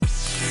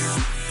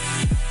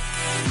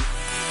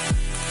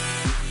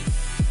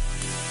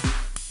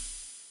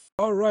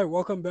All right,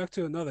 welcome back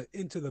to another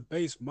Into the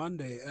Base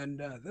Monday. And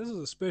this is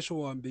a special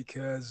one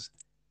because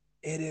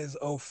it is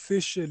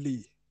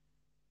officially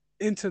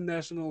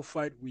International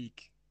Fight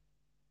Week.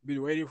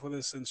 Been waiting for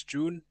this since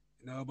June,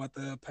 about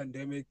the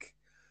pandemic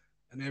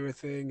and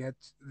everything.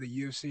 The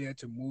UFC had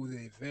to move the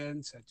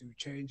events, had to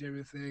change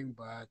everything.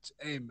 But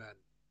hey, man,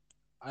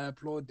 I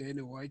applaud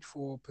Dana White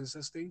for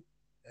persisting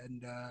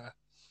and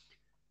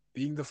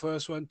being the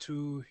first one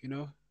to,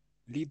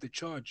 lead the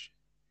charge.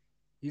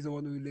 He's the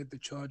one who led the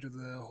charge of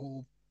the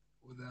whole,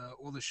 with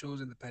all the shows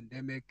in the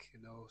pandemic,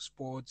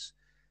 sports.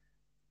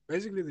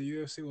 Basically, the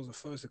UFC was the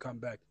first to come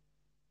back.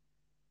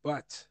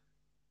 But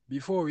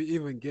before we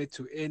even get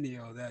to any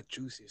of that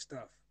juicy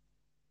stuff,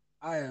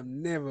 I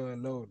am never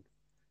alone.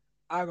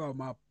 I got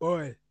my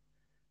boy,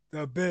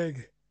 the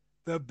big,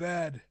 the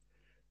bad,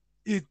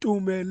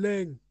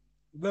 Itumeleng,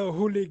 the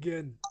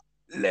hooligan,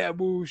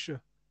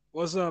 Lebusha.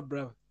 What's up,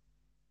 bro?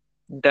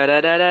 Da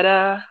da da da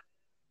da.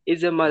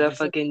 It's a It's a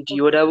motherfucking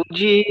G O double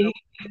G.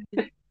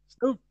 motherfucking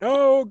Snoop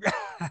Dogg.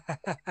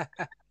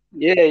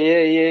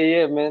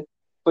 Yeah, man.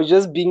 For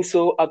just being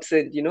so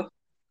absent. So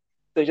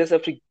I just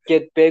have to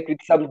get back with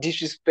some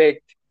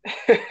disrespect.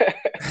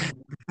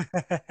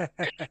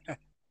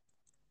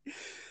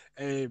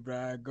 Hey,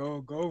 bro,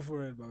 go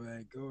for it, my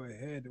man. Go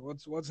ahead.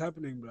 What's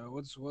happening, bro?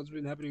 What's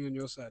been happening on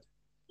your side?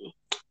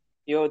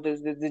 Yo,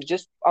 there's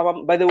just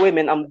by the way,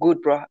 man, I'm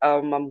good, bro.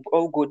 I'm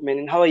all good, man.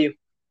 And how are you?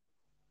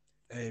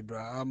 Hey,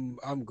 bro,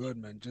 I'm good,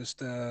 man.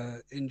 Just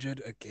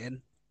injured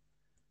again,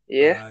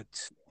 Yeah,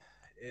 but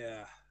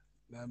yeah,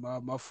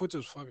 man, my foot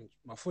is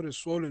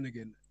swollen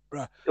again,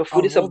 bro. your I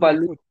food is a rolled my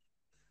balloon. foot.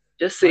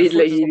 Just My say it foot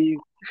like is it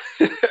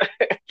is.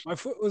 my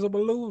foot was a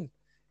balloon.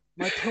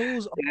 My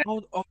toes Yeah, are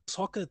out of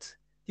socket.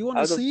 You want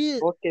to out of see it?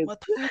 pocket. My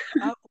toes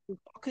are out of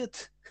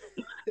socket.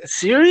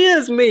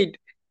 Serious, mate.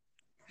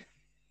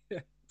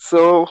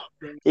 So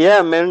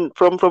yeah, man.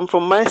 From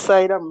my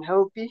side, I'm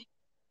healthy.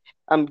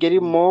 I'm getting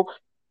Mm. more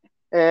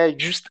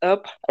juiced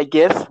up, I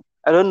guess.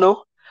 I don't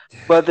know.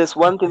 But there's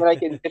one thing that I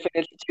can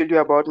definitely tell you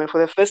about, man. For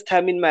the first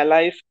time in my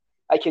life,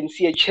 I can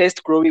see a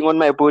chest growing on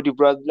my body,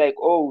 bro. Like,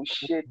 oh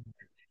shit.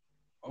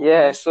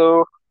 Yeah, Okay.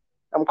 so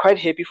I'm quite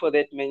happy for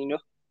that, man.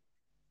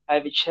 I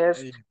have a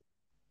chest. Hey.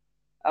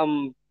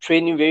 I'm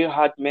training very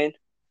hard, man.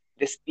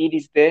 The speed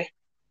is there,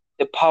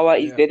 the power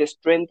is Yeah. there, the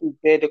strength is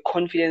there, the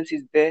confidence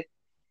is there,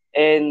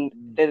 and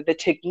Mm. the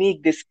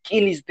technique, the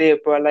skill is there,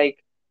 bro.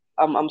 Like,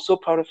 I'm so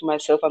proud of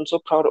myself. I'm so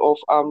proud of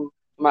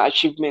my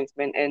achievements,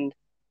 man. And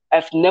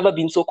I've never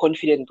been so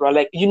confident, bro.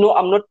 Like,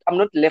 I'm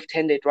not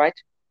left-handed, right?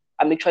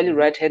 I'm actually Mm-hmm.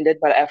 right-handed,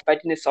 but I fight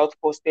in a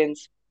southpaw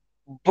stance.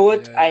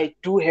 But Yeah. I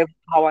do have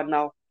power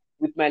now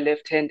with my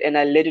left hand, and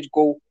I let it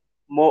go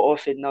more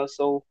often now.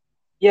 So,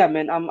 yeah,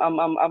 man, I'm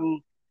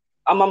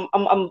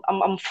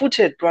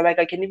footed, bro. Like,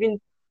 I can even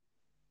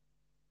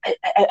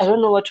I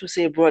don't know what to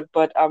say, bro,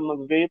 but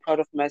I'm very proud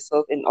of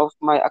myself and of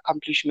my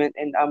accomplishment,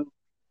 and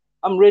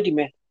I'm ready,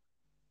 man.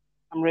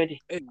 I'm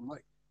ready. Hey,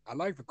 I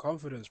like the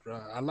confidence,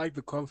 bro. I like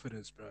the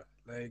confidence, bro.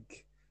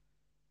 Like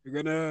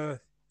you're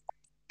gonna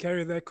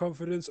carry that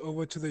confidence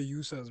over to the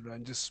users, bro,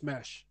 and just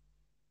smash.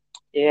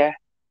 Yeah,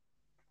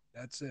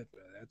 That's it,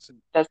 bro. That's it.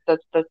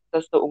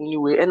 that's the only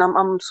way, and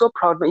I'm so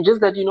proud, man. It's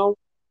just that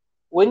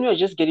when you're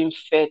just getting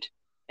fed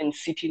and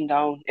sitting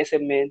down as a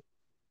man,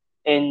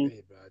 and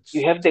Hey, bro.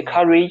 you It's have it's the not about.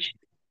 courage,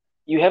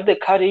 you have the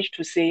courage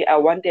to say, I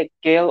want a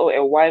girl or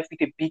a wife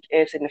with a big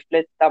ass and a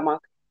flat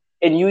stomach,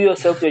 and you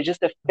yourself, you're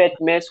just a fat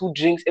mess who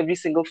drinks every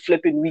single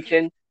flipping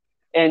weekend,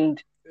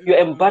 and you're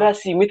Uh,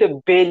 embarrassing with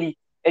a belly,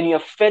 and you're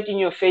fat in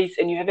your face,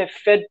 and you have a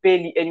fat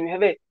belly, and you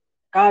have a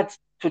guts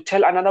to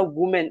tell a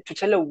woman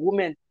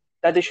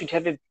that they should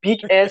have a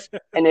big ass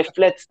and a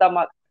flat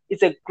stomach.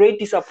 It's a great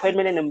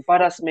disappointment and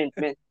embarrassment,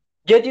 man.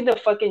 Get in the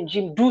fucking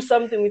gym, do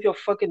something with your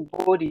fucking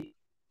body.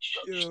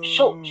 Show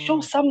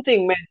yo.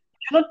 something, man.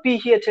 You cannot be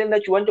here telling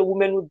that you want a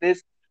woman with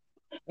this,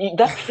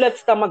 that flat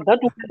stomach. That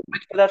woman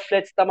work for that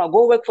flat stomach.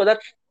 Go work for that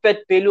fat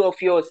belly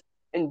of yours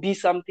and be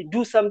something.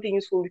 Do something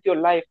useful with your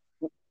life.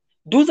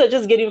 Dudes are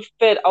just getting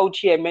fed out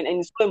here, man, and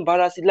it's so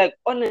embarrassing. Like,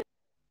 honestly,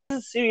 this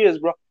is serious,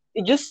 bro.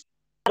 It's just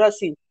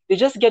embarrassing. They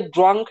just get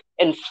drunk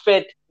and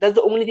fed. That's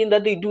the only thing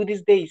that they do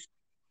these days.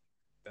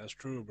 That's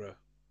true, bro.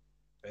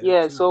 That is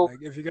Yeah, true. so Like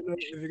if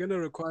you're gonna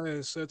require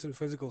a certain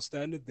physical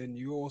standard, then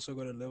you also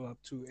gotta live up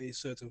to a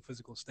certain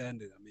physical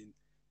standard. I mean,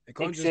 it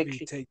can't just be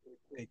exactly. take.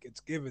 It's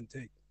give and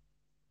take.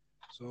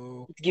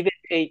 So, It's give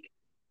and take.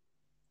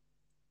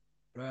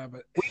 bruh,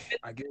 but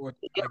I get what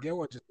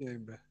you're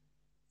saying, bruh.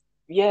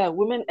 Yeah,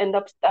 women end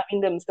up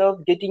starving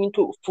themselves, getting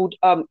into food,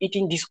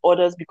 eating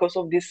disorders because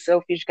of these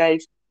selfish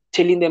guys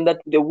telling them that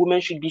the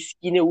woman should be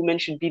skinny, women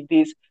should be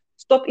this.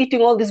 Stop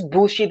eating all this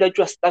bullshit that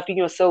you are stuffing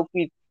yourself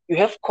with. You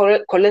have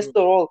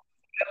cholesterol,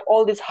 you have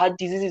all these heart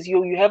diseases, you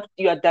are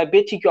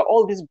diabetic, you are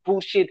all this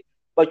bullshit,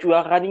 but you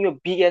are running your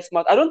big ass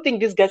mouth. I don't think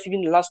these guys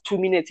even last 2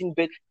 minutes in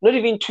bed, not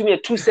even 2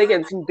 minutes, 2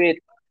 seconds in bed.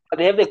 But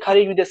they have the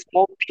courage with the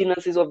small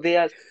penises of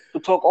theirs to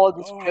talk all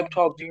this Oh, crap to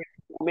our big dude,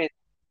 women.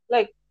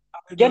 Like, I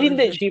did get not in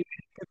the expect gym.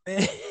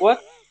 you.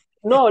 What?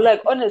 No,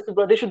 like honestly,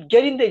 bro, they should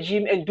get in the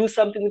gym and do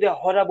something with their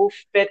horrible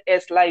fat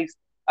ass lives.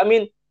 I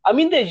mean, I'm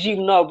in the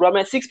gym now, bro.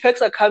 My six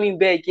packs are coming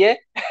back, yeah.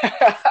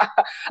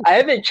 I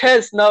have a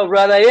chest now,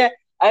 brother. Yeah,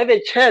 I have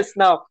a chest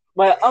now.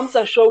 My arms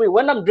are showing.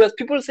 When I'm dressed,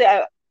 people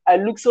say I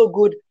look so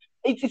good.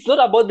 It's not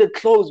about the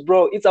clothes,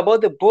 bro. It's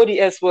about the body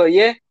as well,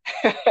 yeah.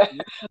 Yeah.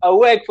 I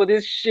work for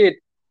this shit.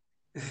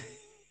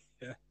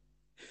 Yeah.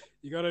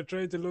 You gotta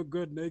try to look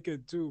good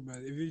naked too,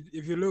 man.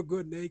 If you look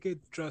good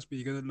naked, trust me,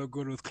 you're gonna look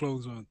good with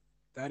clothes on.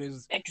 That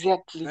is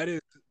Exactly. that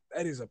is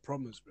that is a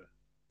promise, bro.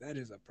 That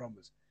is a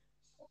promise.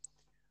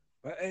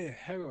 But hey,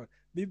 hang on.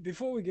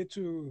 Before we get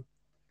to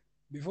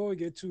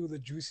the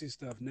juicy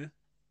stuff, ne?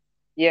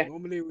 Yeah.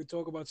 Normally we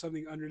talk about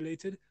something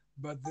unrelated,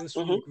 but this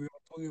Mhm. week we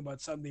are talking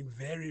about something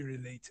very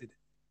related.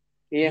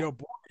 Yeah. Your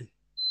boy,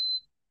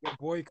 your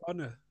boy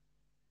Connor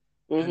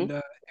Mhm.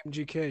 and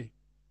MGK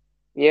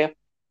Yeah.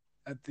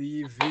 at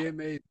the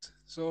VMAs.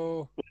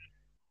 So,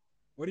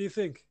 what do you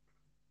think?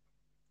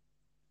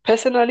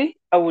 Personally,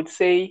 I would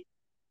say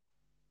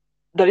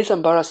that is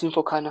embarrassing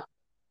for Kana.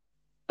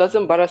 That's Hmm.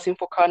 embarrassing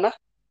for Kana.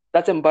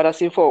 That's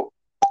embarrassing for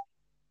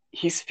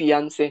his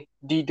fiance,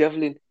 D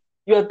Devlin.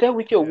 You are there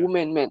with your Yeah.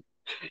 woman, man.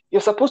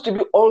 You're supposed to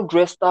be all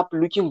dressed up,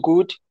 looking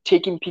good,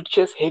 taking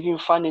pictures, having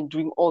fun, and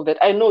doing all that.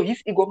 I know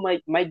his ego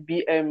might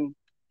be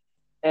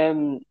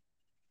um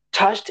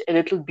touched a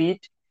little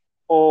bit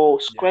or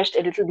Yeah. scratched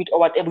a little bit or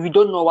whatever. We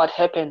don't know what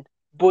happened.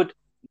 But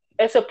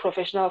as a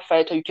professional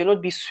fighter, you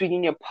cannot be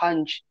swinging a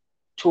punch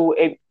to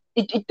a.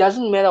 It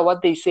doesn't matter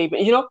what they say. But,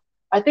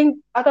 I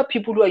think other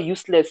people who are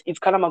useless, it's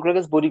Conor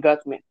McGregor's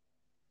bodyguards, man.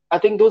 I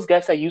think those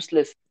guys are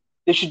useless.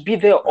 They should be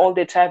there Right. all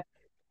the time.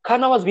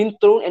 Conor was being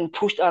thrown and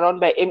pushed around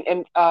by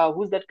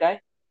who's that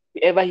guy?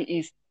 Whoever he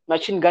is,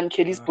 Machine Gun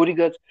Kelly's Uh,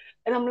 bodyguards.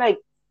 And I'm like,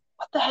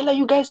 what the hell are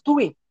you guys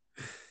doing?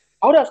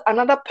 How does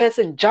another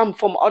person jump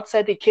from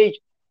outside the cage,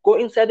 go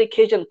inside the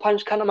cage and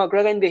punch Conor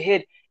McGregor in the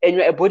head, and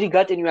you're a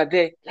bodyguard and you are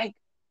there? Like,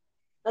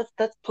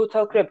 that's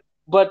total crap.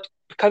 But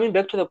coming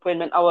back to the point,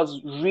 man, I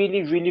was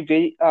really, really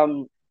very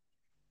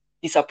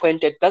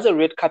disappointed. That's a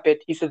red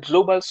carpet. He's a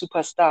global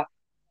superstar.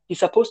 He's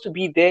supposed to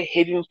be there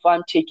having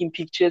fun, taking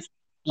pictures,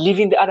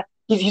 living the other.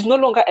 He's no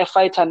longer a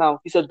fighter now.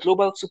 He's a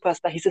global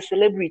superstar. He's a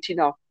celebrity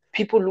now.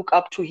 People look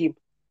up to him.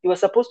 He was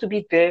supposed to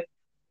be there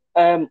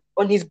on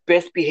his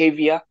best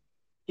behavior.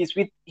 He's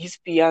with his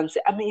fiance.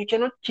 I mean, you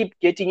cannot keep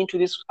getting into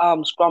these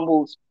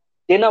scrambles.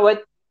 Then I went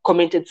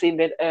commented saying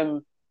that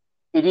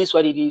it is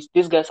what it is.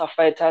 These guys are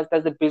fighters.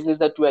 That's the business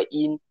that we are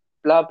in.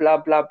 Blah blah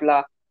blah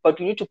blah. But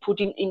we need to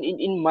put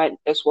in mind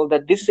as well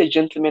that this is a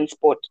gentleman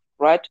sport,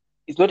 right?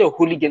 It's not a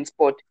hooligan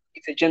sport.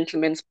 It's a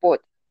gentleman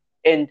sport.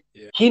 And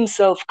yeah.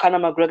 himself, Conor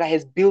McGregor,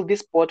 has built this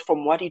sport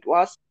from what it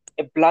was,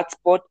 a blood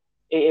sport,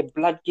 a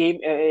blood game,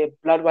 a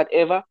blood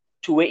whatever,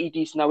 to where it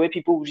is now, where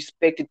people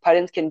respect it.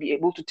 Parents can be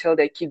able to tell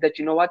their kid that,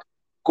 you know what,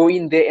 go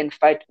in there and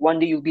fight. One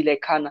day you'll be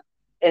like Conor.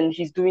 And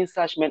he's doing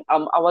such, man.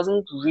 I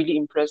wasn't really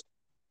impressed.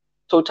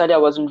 Totally, I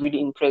wasn't really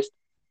impressed.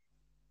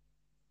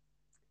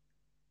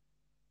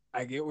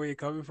 I get where you're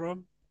coming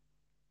from,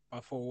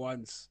 but for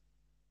once,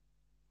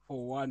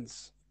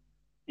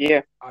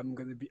 Yeah. I'm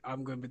gonna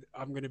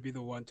be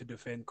the one to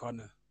defend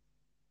Connor.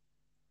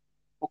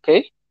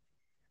 Okay.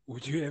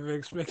 Would you ever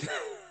expect?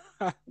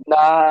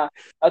 Nah.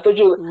 I thought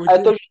you. Would I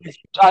you thought. ever I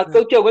expect that?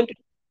 thought you were going to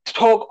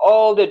talk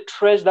all the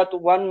trash that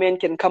one man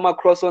can come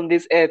across on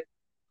this earth.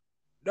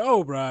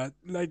 No, bruh.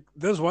 Like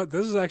this one.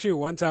 This is actually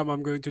one time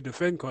I'm going to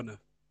defend Connor,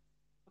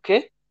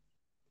 Okay.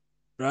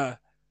 bruh.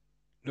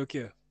 Look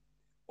here.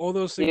 All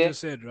those things Yeah. you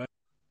said, right?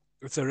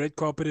 It's a red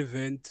carpet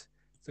event.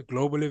 It's a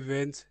global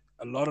event.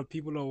 A lot of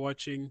people are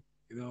watching.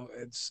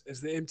 It's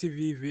the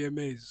MTV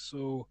VMAs,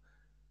 so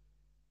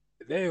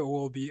there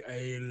will be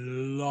a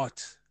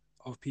lot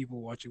of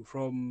people watching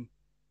from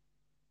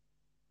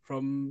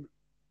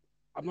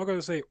I'm not going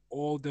to say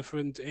all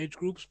different age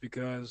groups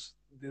because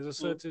there's a Mm.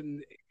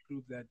 certain age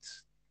group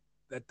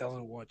that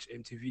doesn't watch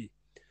MTV. Yeah.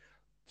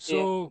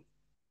 So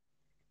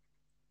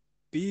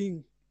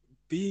being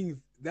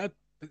being that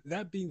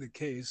being the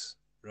case,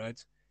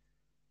 right?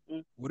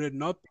 Mm. Would it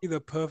not be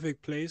the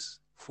perfect place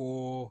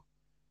for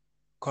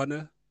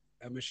Connor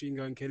and Machine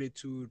Gun Kelly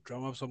to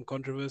drum up some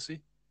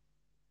controversy?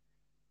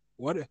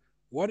 What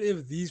what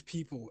if these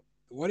people,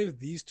 what if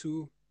these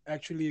two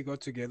actually got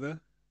together,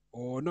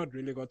 or not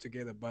really got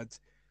together, but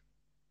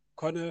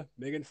Connor,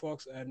 Megan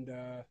Fox, and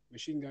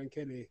Machine Gun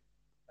Kelly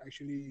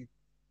actually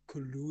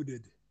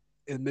colluded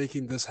in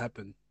making this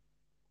happen?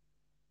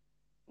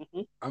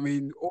 Mm-hmm. I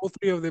mean, all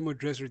three of them were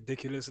dressed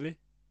ridiculously.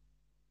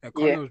 Yeah.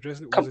 Connor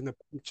was Come. in a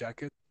pink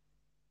jacket.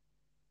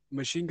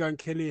 Machine Gun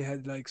Kelly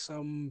had like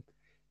some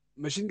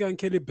Machine Gun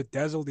Kelly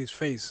bedazzled his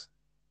face.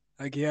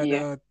 Like he had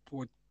Yeah.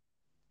 what,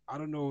 I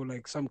don't know,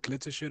 like some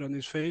glitter shit on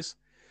his face.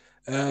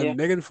 Yeah. And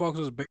Megan Fox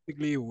was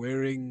basically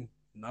wearing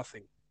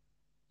nothing.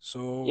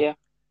 So, Yeah.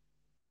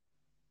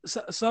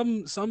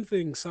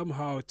 something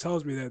somehow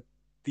tells me that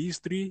these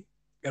three,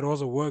 it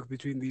was a work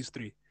between these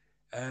three,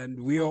 and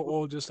we are Mm-hmm.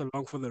 all just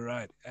along for the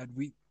ride, and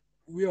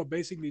we are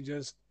basically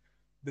just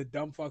the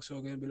dumb fucks who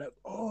are gonna be like,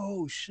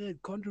 oh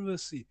shit,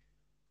 controversy.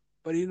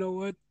 But you know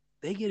what?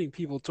 They're getting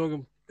people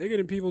talking. They're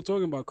getting people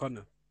talking about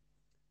Connor.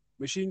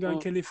 Machine Gun Mm,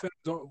 Kelly fans.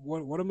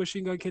 What are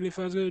Machine Gun Kelly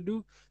fans gonna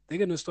do? They're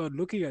gonna start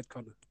looking at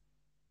Connor.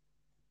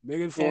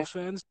 Megan yeah. Fox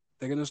fans.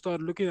 They're gonna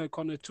start looking at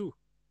Connor too,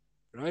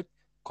 right?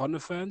 Connor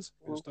fans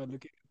gonna Mm, start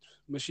looking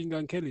at Machine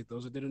Gun Kelly.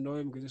 Those that didn't know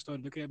him gonna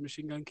start looking at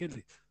Machine Gun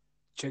Kelly.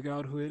 Check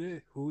out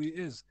who he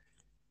is.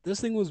 This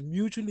thing was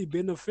mutually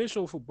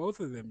beneficial for both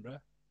of them, bruh.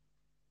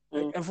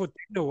 Like, mm. and for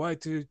Dana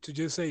White to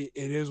just say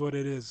it is what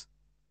it is.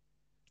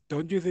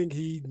 Don't you think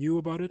he knew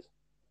about it?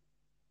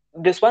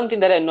 There's one thing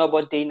that I know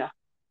about Dana.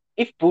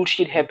 If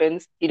bullshit Mhm.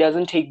 happens, he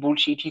doesn't take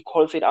bullshit. He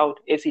calls it out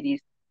as it is.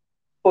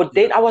 For Yeah.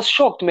 Dana, I was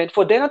shocked, man.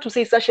 For Dana to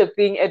say such a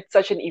thing at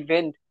such an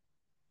event,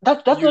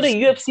 that's not a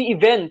UFC. UFC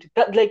event.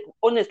 That, like,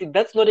 honestly,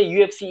 that's not a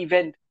UFC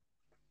event.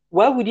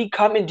 Why would he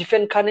come and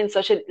defend Khan in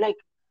such a, like?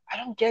 I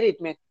don't get it,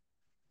 man.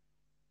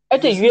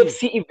 At a You see,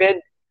 UFC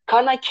event,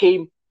 Kana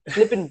came,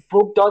 flipping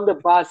broke down the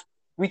bars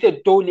with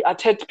a dolly,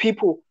 attacked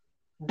people.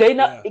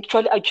 Dana yeah.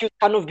 actually accused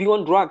Kana of being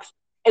on drugs.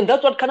 And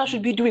that's what Kana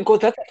should Mm. be doing because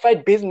that's a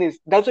fight business.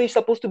 That's why he's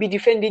supposed to be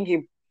defending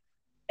him.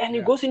 And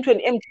he Yeah. goes into an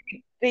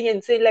empty thing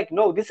and say, like,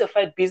 no, this is a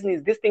fight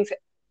business. This thing's. I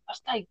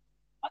was like,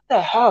 what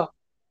the hell?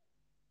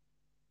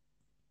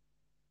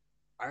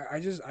 I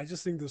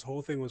just think this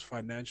whole thing was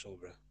financial,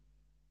 bro.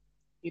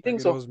 You Like think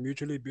it so? was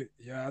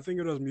yeah, I think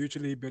it was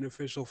mutually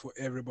beneficial for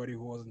everybody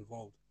who was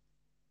involved.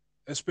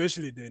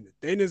 Especially Dana.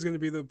 Dana's gonna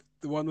be the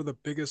one with the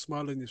biggest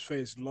smile on his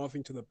face,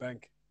 laughing to the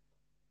bank.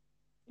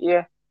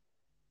 Yeah.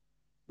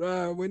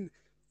 When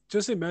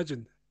just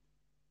imagine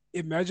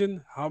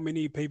how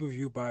many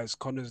pay-per-view buys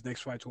Connor's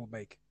next fight will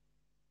make.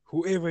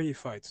 Whoever he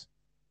fights.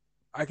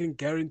 I can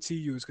guarantee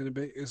you it's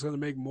gonna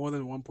make more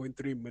than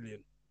 1.3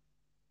 million.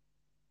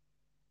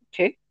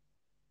 Okay.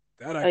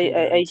 That I I, can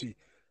I, I guarantee.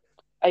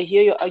 I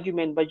hear your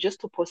argument, but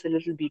just to pause a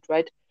little bit,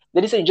 right?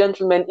 Ladies and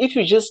gentlemen, if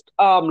you just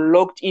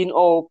logged in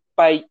or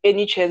by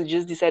any chance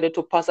just decided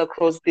to pass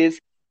across this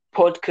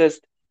podcast,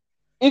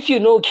 if you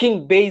know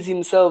King Bays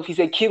himself, he's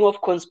a king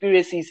of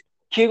conspiracies,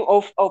 king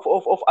of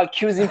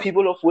accusing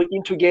people of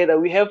working together.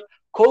 We have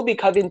Colby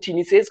Covington.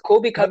 He says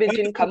Colby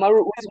Covington,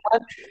 Kamaru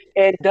Usman,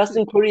 and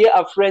Dustin Poirier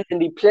are friends,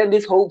 and they plan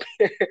this whole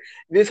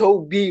this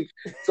whole beef.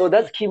 So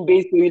that's King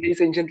Bays for you,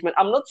 ladies and gentlemen.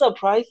 I'm not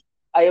surprised.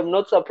 I am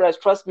not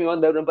surprised. Trust me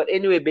on that one. But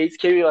anyway, Bays,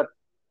 carry on.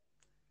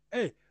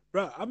 Hey,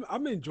 bro,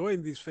 I'm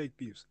enjoying these fake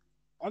beefs.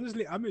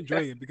 Honestly, I'm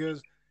enjoying it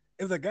because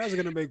if the guys are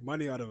gonna make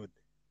money out of it,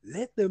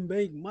 let them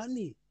make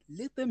money.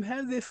 Let them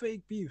have their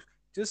fake beef.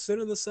 Just sit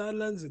on the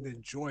sidelines and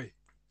enjoy.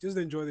 Just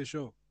enjoy the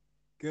show.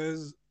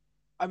 Because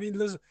I mean,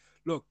 listen,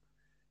 look,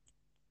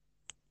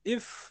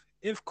 if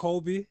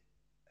Colby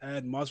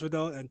and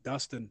Masvidal and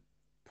Dustin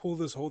pull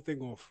this whole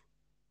thing off,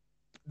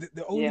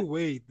 the only Yeah.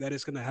 way that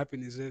it's gonna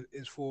happen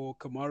is for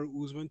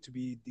Kamaru Usman to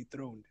be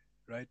dethroned,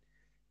 right?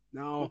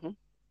 Now, Mm-hmm.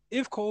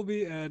 if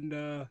Colby and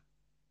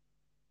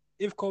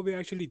if Colby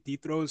actually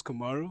dethrones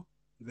Kamaru,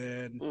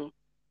 then Mm,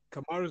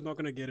 Kamaru's not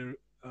gonna get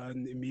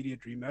an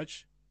immediate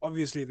rematch.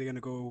 Obviously, they're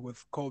gonna go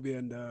with Colby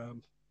and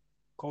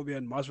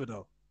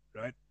Masvidal,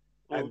 right?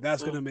 And mm,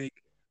 that's mm, gonna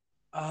make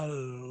a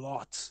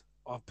lot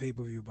of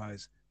pay-per-view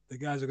buys. The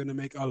guys are gonna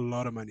make a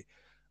lot of money.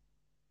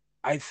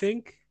 I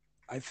think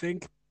I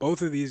think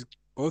both of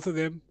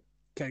them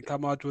can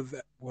come out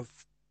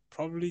with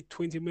probably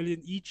 20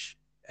 million each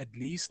at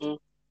least mm,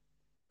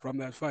 from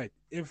that fight.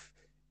 If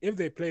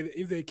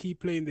they keep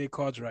playing their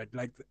cards right,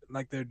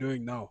 like they're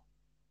doing now,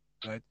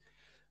 right?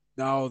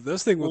 Now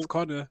this thing mm. with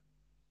Connor,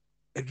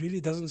 it really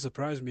doesn't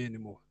surprise me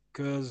anymore.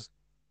 Because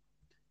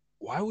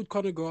why would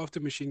Connor go after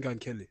Machine Gun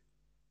Kelly?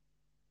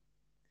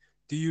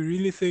 Do you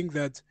really think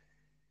that?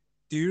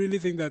 Do you really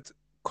think that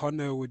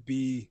Connor would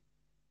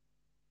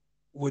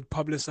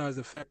publicize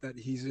the fact that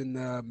he's in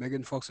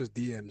Megan Fox's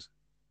DMs?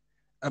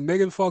 And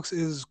Megan Fox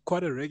is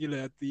quite a regular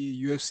at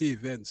the UFC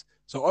events,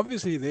 so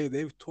obviously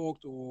they've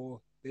talked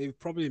or they've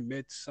probably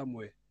met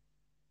somewhere.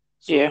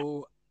 Yeah.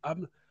 So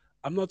I'm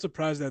not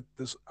surprised that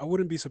this. I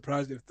wouldn't be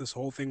surprised if this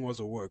whole thing was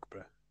a work,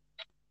 bruh.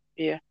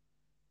 Yeah.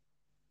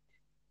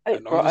 I,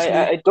 And bro,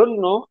 I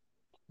don't know,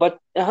 but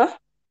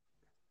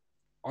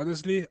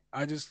honestly,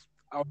 I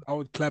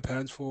would clap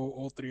hands for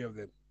all three of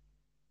them.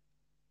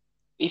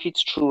 if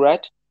it's true,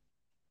 right?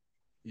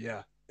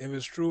 Yeah, if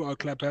it's true, I'll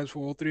clap hands for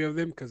all three of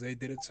them because they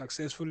did it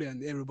successfully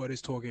and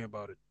everybody's talking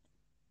about it.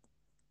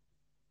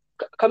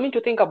 Coming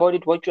to think about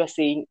it, what you are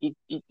saying,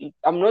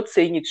 I'm not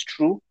saying it's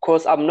true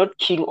because I'm not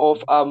king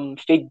of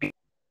fake beef,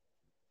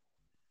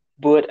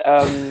 but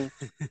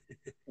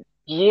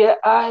yeah,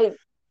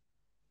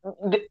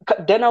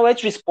 Dana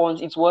White's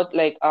response is what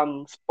like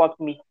sparked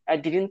me. I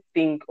didn't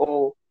think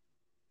or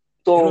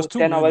It was so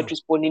too Dana White mellow.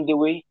 responding the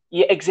way,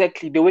 yeah,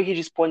 exactly the way he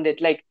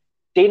responded. Like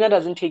Dana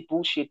doesn't take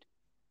bullshit.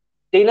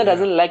 Dana Yeah,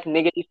 doesn't like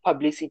negative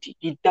publicity.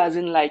 He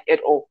doesn't like at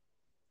all.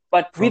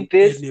 But from with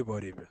this,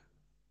 anybody, bro.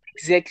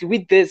 exactly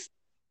with this,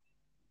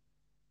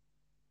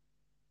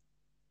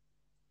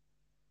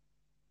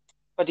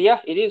 but yeah,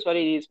 it is what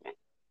it is, man.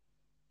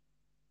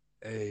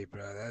 Hey,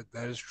 bro,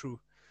 that is true.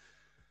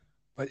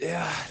 But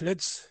yeah,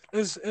 let's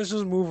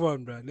just move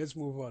on, bro. Let's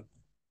move on.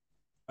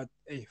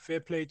 hey, fair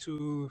play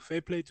to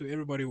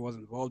everybody who was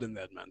involved in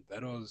that, man.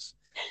 That was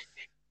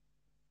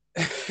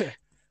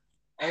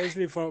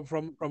honestly from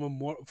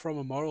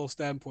a moral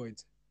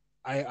standpoint,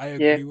 I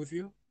Yeah. agree with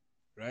you,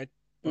 right?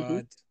 Mm-hmm.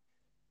 But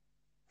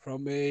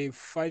from a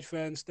fight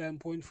fan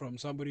standpoint, from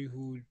somebody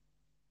who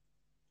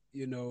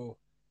you know,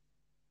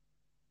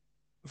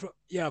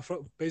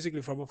 from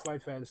basically from a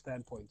fight fan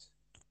standpoint,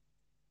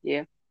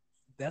 Yeah.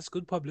 that's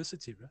good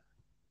publicity, bro.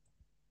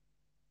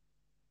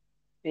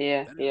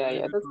 Yeah. That is Yeah. really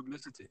Yeah. good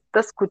publicity.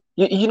 That's good.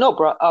 You know,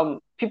 bro.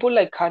 People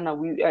like Kana,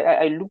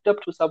 I looked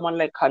up to someone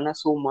like Kana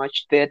so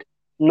much that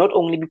not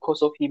only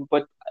because of him,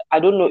 but I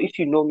don't know if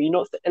you know me. You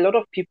know, a lot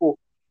of people.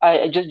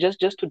 I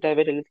just to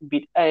divert a little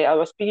bit. I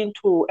was speaking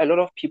to a lot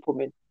of people,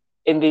 man,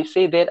 and they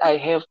say that I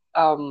have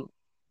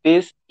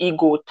this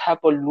ego type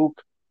of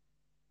look.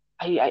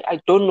 I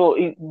don't know.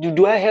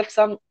 Do I have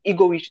some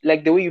ego,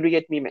 like the way you look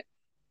at me, man?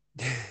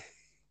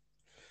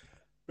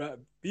 But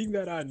being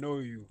that I know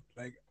you,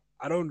 like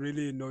I don't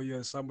really know you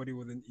as somebody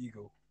with an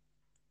ego.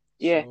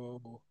 Yeah.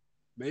 So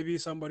maybe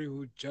somebody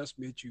who just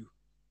met you.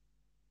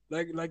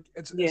 Like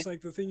Yeah. it's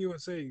like the thing you were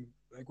saying.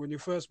 Like when you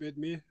first met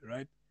me,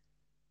 right?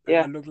 Like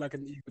I Yeah. look like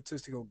an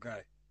egotistical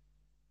guy,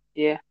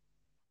 Yeah.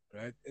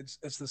 right?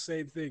 It's the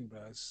same thing,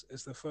 but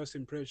it's the first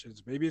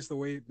impressions. Maybe it's the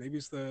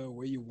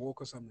way you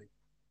walk or something.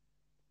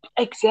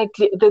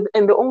 Exactly.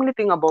 And the only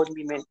thing about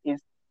me, man,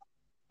 is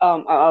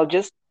I'll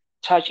just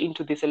touch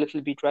into this a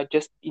little bit, right?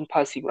 Just in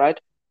passing, right?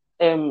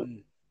 Um,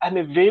 Mm, I'm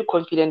a very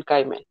confident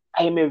guy, man.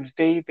 I am a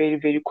very, very,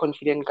 very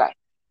confident guy.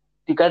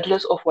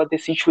 Regardless of what the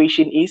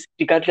situation is,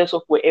 regardless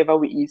of wherever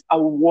we is, I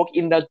will walk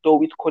in that door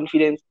with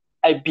confidence.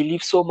 I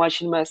believe so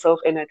much in myself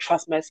and I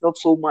trust myself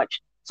so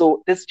much.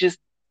 So that's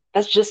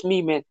just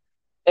me, man.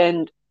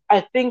 And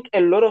I think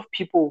a lot of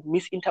people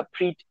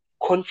misinterpret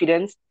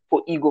confidence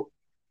for ego.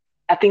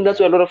 I think that's mm,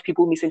 where a lot of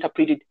people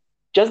misinterpret it.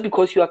 Just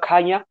because you are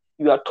Kanya,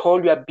 you are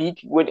tall, you are big,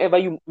 whenever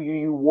you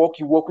walk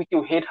with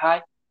your head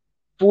high,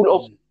 full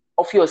mm.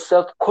 of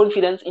yourself,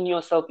 confidence in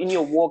yourself, in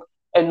your walk,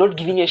 and not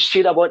giving a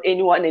shit about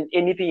anyone and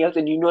anything else.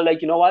 And you know,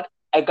 like, you know what?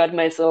 I got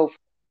myself.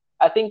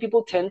 I think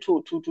people Yeah. tend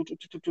to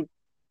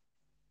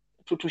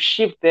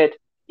shift that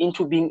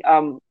into being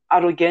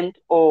arrogant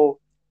or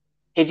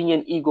having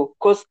an ego.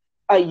 Because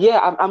yeah,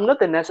 I'm not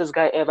the nicest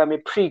guy ever. I'm a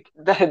prick.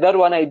 That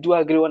one I do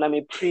agree on. I'm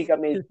a prick.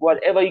 I'm a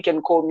whatever you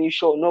can call me,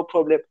 sure, no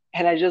problem.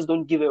 And I just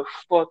don't give a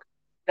fuck.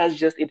 That's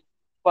just it.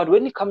 But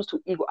when it comes to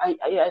ego,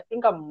 I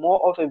think I'm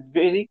more of a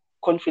very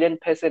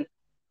confident person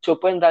to a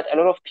point that a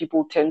lot of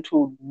people tend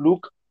to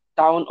look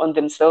down on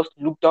themselves,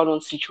 look down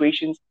on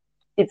situations.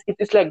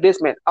 It's like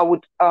this, man. I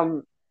would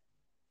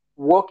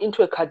walk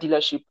into a car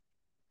dealership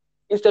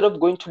instead of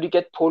going to look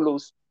at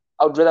polos.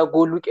 I would rather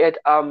go look at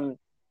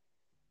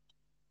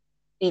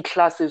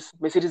E-classes,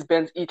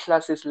 Mercedes-Benz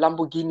E-classes,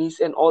 Lamborghinis,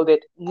 and all that,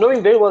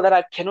 knowing very well that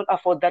I cannot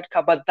afford that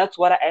car, but that's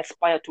what I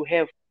aspire to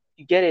have.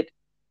 You get it?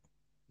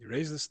 You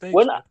raise the stakes,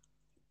 When bro.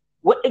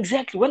 what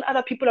exactly when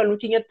other people are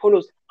looking at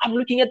polos, I'm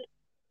looking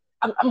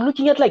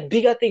at like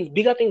bigger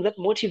things that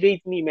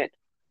motivate me, man.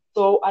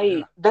 So I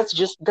Yeah. that's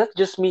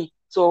just me.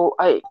 So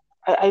I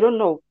don't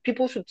know.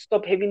 People should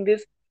stop having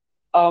this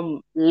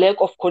lack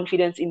of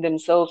confidence in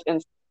themselves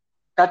and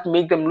that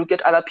make them look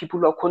at other people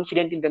who are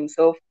confident in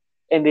themselves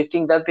and they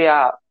think that they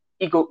are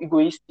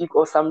egoistic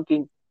or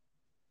something.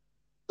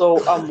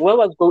 So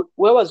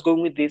where I was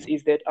going with this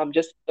is that I'm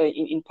just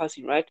in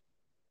passing, right?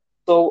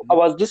 So I Mm,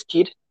 was this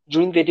kid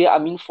during the day.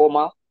 I'm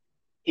informal,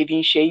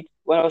 having shade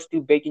when I was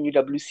still back in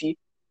UWC,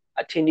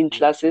 attending yeah.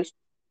 classes,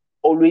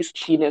 always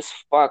clean as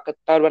fuck.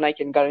 That one I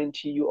can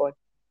guarantee you on,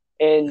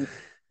 and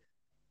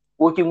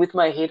working with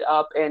my head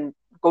up and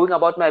going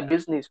about my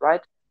business,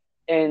 right?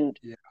 And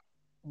Yeah.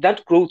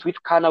 that growth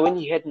with Kana when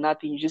he had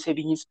nothing, just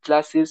having his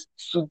glasses,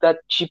 suit that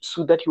cheap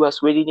suit that he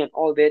was wearing and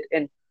all that.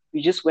 And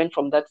we just went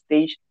from that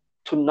stage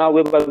to now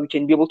whereby we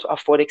can be able to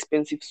afford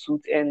expensive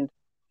suits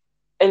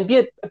and be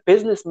a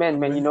businessman, A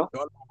man, you million know?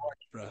 dollar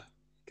watch, bro.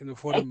 Can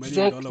afford $1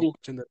 million Exactly.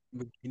 watch and a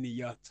Lamborghini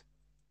yacht.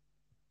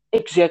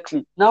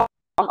 Exactly. Now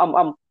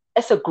I'm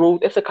as a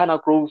growth, as a kind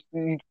of growth,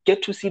 you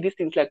get to see these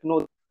things like,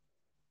 no,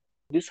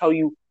 this how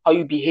you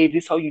behave,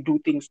 this how you do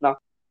things now.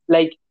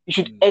 Like you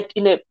should Mm, act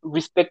in a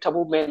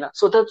respectable manner.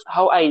 So that's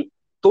how I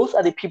those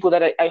are the people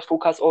that I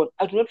focus on.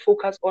 I do not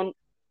focus on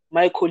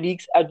my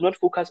colleagues, I do not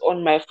focus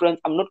on my friends.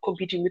 I'm not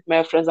competing with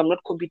my friends, I'm not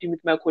competing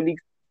with my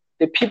colleagues.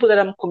 The people that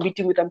I'm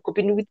competing with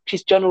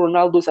Cristiano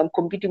Ronaldo's, I'm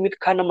competing with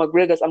Conor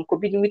McGregor's, I'm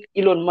competing with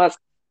Elon Musk.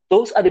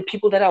 Those are the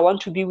people that I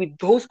want to be with.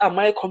 Those are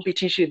my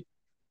competition.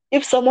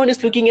 If someone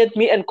is yeah. looking at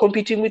me and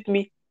competing with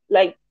me,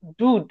 like,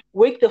 dude,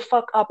 wake the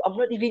fuck up. I'm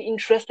not even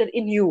interested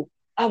in you.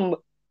 I'm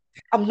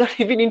I'm not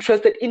even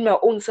interested in my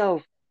own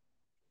self.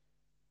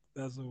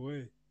 That's the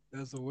way.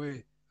 That's the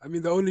way. I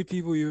mean, the only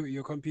people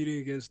you're competing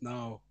against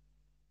now,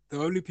 the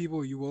only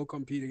people you will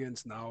compete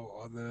against now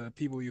are the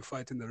people you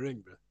fight in the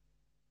ring, bro.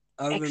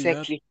 Other than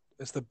that, Exactly.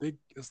 it's the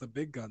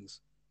big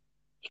guns.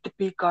 It's the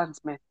big guns,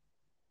 man.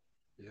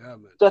 Yeah,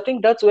 man. So I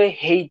think that's where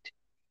hate,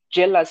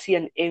 jealousy,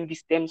 and envy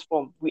stems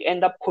from. We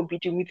end up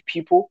competing with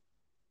people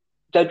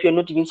that we are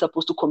not even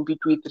supposed to compete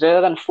with,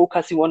 rather than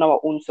focusing on our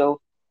own self.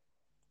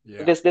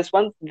 Yeah. There's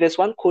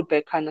one quote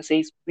by Kana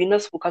says,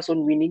 "Winners focus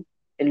on winning,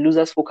 and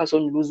losers focus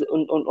on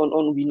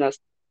winners."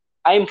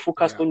 I am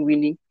focused Yeah. on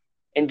winning,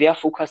 and they are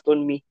focused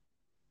on me.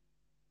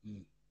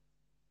 Mm.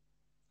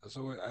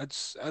 So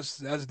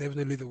that's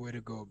definitely the way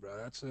to go, bro.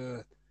 That's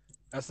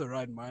the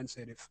right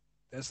mindset. If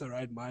that's the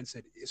right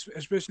mindset,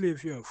 especially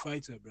if you're a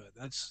fighter, bro.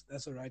 That's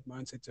the right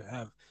mindset to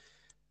have.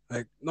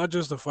 Like not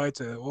just a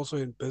fighter, also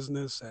in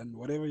business and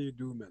whatever you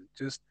do, man.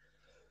 Just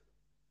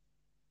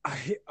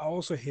I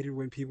also hate it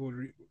when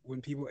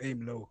when people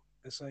aim low.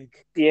 It's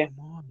like, Yeah, come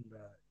on, bro.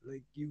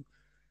 Like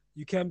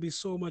you can be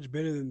so much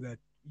better than that.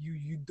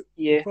 You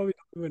yeah, probably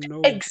don't even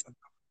know Ex- the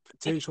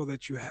potential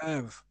that you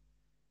have.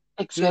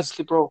 Just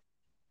exactly, bro.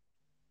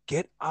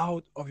 get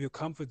out of your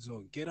comfort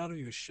zone. Get out of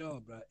your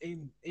shell, bro.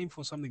 Aim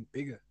for something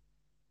bigger.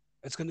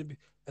 It's gonna be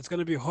it's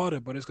gonna be harder,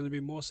 but it's gonna be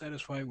more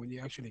satisfying when you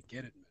actually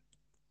get it, man.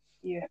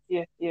 Yeah,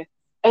 yeah, yeah.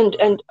 And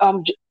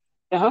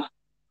But uh-huh.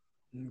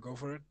 go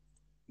for it.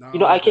 You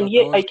know, I can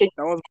hear,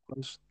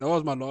 That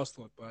was my last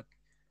thought, but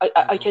I,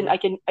 yeah, I go can, for I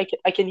it. can, I can,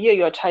 I can hear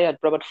you're tired,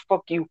 bro. But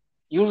fuck you.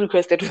 You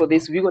requested for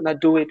this. We're gonna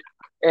do it,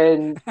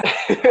 and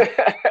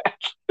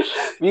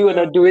we're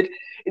gonna Uh, do it.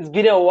 It's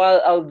been a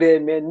while out there,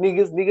 man.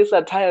 Niggas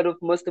are tired of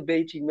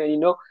masturbating, man. You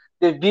know,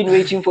 they've been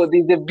waiting for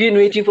this. They've been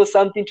waiting for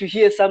something to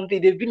hear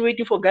something. They've been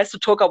waiting for guys to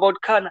talk about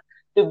Kana.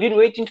 They've been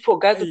waiting for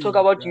guys to talk hey,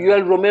 about bro.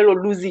 Yoel Romero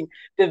losing.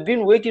 They've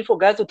been waiting for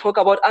guys to talk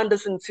about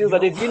Anderson Silva. Yo,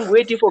 They've been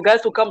waiting for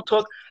guys to come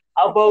talk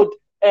about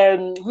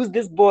who's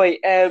this boy?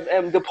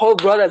 The Paul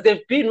brothers.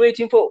 They've been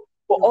waiting for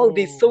all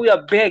this. So yo, we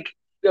are back.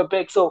 We are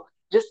back. So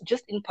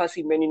just in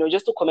passing, man. You know,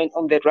 just to comment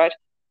on that, right?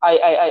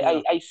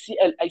 yeah, I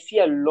see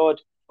a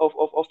lot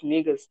of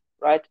niggas,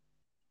 right?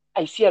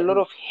 I see a lot mm,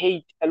 of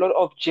hate, a lot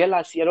of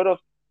jealousy, a lot of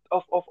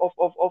of of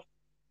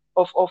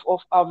of of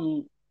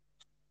of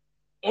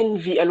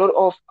envy, a lot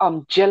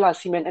of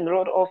jealousy, man, and a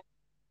lot of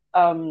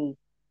um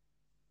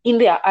in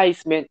their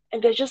eyes, man.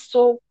 And they're just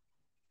so,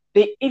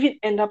 they even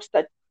end up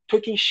start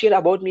talking shit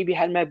about me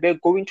behind my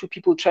back, going to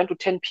people, trying to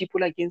turn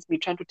people against me,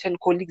 trying to turn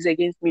colleagues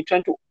against me,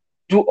 trying to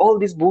do all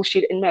this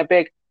bullshit in my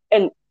back.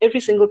 And every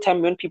single mm,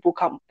 time when people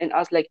come and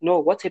ask, like, no,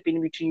 what's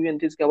happening between you and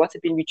this guy? What's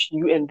happening between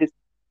you and this?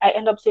 I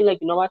end up saying, like,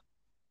 you know what?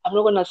 I'm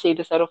not gonna say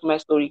the side of my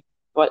story.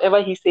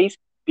 Whatever he says,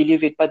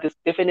 believe it. But there's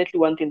definitely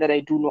one thing that I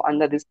do know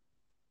under this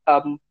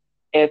um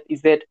earth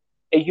is that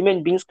a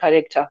human being's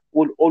character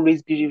will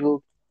always be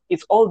revealed.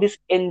 It's all this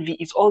envy,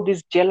 it's all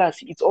this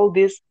jealousy, it's all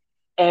this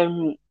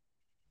um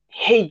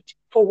hate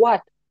for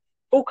what?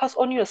 Focus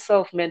on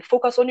yourself, man.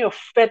 Focus on your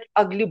fat,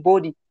 ugly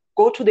body.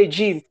 Go to the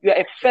gym. You're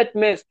a fat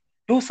mess.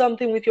 Do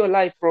something with your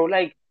life, bro.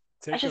 Like,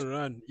 I take a just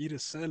run, eat a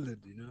salad,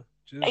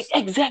 just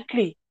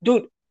exactly,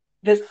 dude.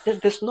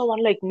 There's no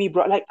one like me,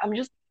 bro. Like, I'm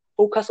just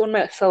focused on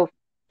myself.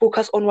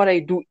 Focus on what I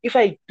do. If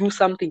I do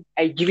something,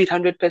 I give it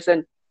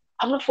 100%.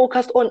 I'm not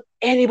focused on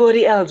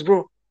anybody else,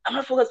 bro. I'm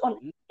not focused on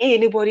mm,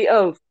 anybody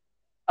else.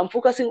 I'm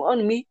focusing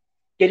on me,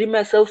 getting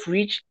myself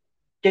rich,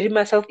 getting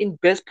myself in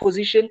best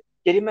position,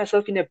 getting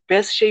myself in the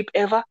best shape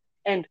ever,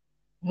 and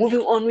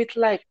moving on with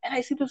life. And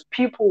I see these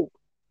people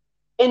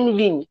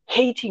envying,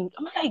 hating.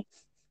 I'm like,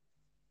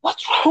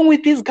 what's wrong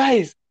with these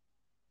guys,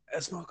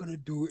 it's not gonna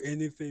do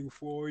anything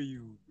for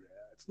you, bruh.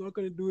 It's not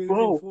gonna do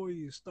anything bro? for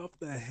you. Stop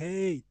the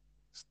hate.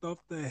 Stop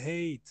the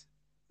hate.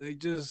 Like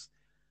just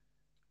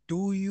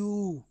do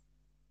you.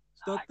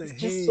 Stop the It's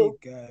just so,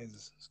 hate,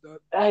 guys.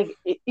 Stop, like,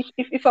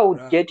 if I would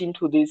bruh. get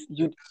into this,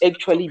 Like you'd this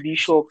actually topic be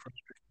is so shocked.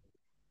 frustrating.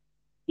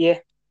 Yeah.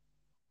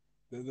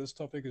 This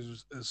topic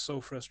is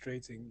so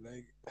frustrating.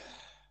 Like,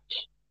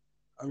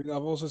 I mean,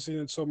 I've also seen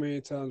it so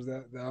many times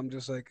that I'm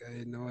just like, hey,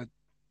 you know what?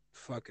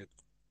 Fuck it.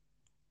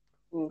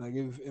 Mm. Like,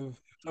 if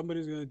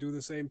somebody's gonna do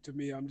the same to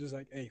me, I'm just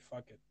like, hey,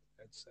 fuck it.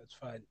 That's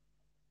fine.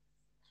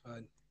 It's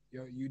fine.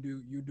 Yo, you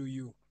do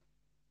you.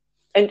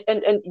 And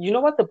you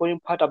know what the boring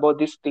part about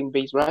this thing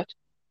base, right?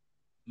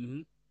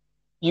 Hmm.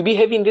 You be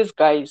having these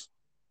guys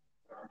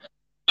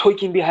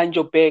talking behind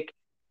your back,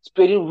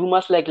 spreading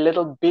rumors like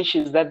little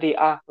bitches that they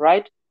are,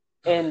 right?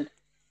 And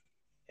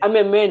I'm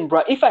a man,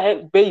 bro. If I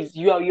have base,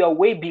 you are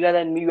way bigger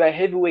than me. You are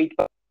heavyweight.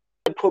 But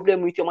the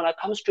problem with you, man, I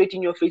come straight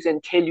in your face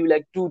and tell you,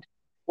 like, dude,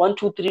 1,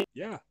 2, 3,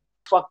 Yeah.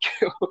 fuck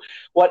you.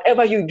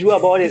 Whatever you do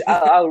about it,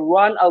 I'll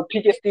run, I'll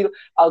pick a steel,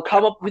 I'll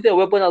come up with a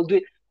weapon, I'll do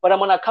it. But I'm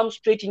gonna come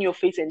straight in your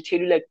face and tell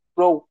you, like,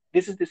 bro,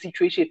 this is the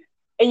situation.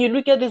 And you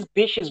look at these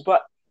bitches, bro.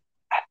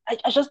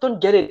 I just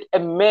don't get it. A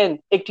man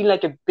acting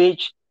like a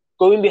bitch,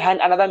 going behind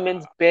another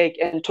man's back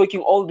and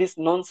talking all this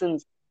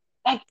nonsense.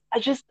 Like, I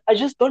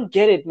just don't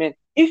get it, man.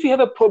 If you have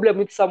a problem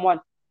with someone,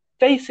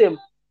 face him,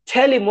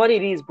 tell him what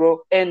it is,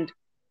 bro, and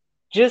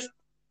just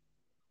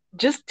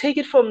just take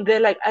it from there.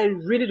 Like, I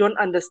really don't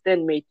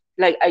understand, mate.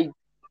 Like, I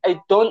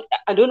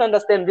don't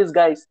understand these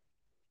guys,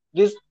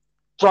 these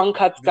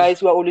drunkards This guys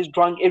who are always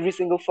drunk every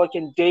single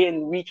fucking day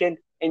and weekend,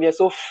 and they're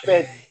so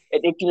fat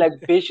and acting like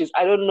bitches.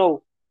 I don't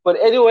know. But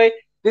anyway,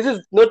 this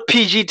is not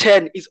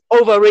PG-10. It's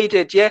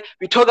overrated. Yeah,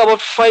 we talk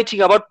about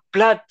fighting, about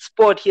blood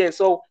sport here.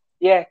 So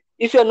yeah,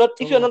 if you're not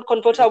talk about bitch.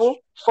 comfortable,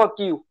 fuck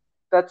you.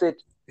 That's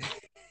it.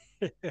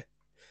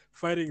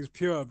 Fighting is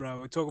pure,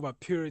 bro. We talk about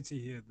purity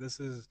here. This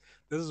is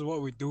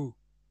what we do.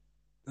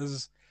 This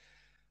is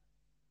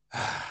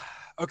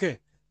okay.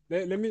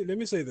 Let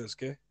me say this,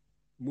 okay?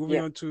 Moving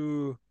Yeah. on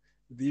to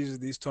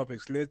these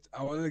topics.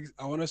 I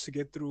want us to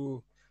get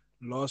through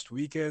last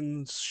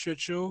weekend's shit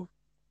show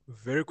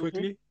very Hmm.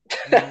 quickly,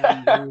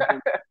 and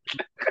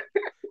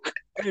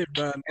hey,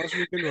 man, last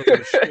weekend was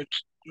a shit.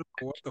 I don't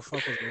know what the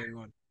fuck was going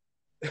on?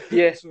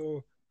 Yeah.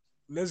 So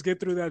let's get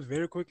through that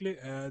very quickly,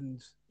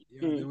 and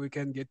Mm. then we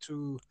can get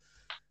to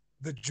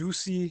the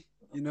juicy,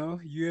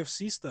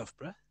 UFC stuff,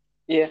 bruh.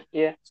 Yeah.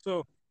 Yeah.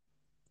 So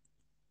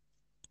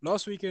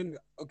last weekend,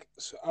 okay,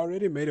 so I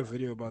already made a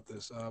video about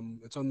this.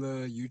 It's on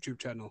the YouTube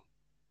channel.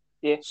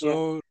 Yeah. Yeah.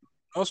 So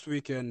last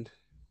weekend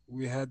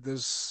we had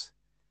this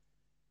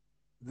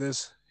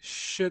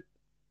shit.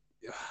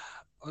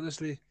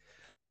 Honestly, I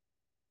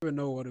don't even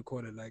know what to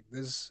call it. Like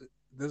this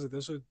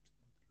was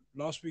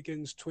last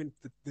weekend's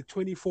the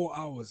 24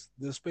 hours,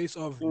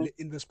 Mm.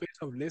 in the space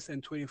of less than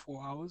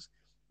 24 hours,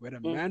 we had a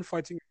Mm. man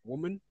fighting a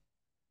woman,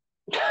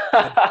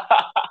 had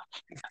a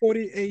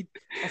 48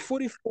 a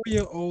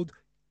 44-year-old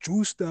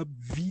juiced up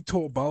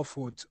Vitor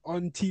Belfort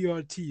on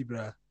TRT,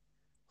 bruh, Mm.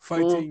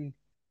 fighting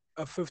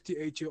a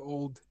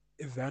 58-year-old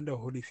Evander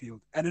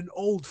Holyfield, and an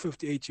old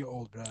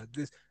 58-year-old,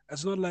 bruh.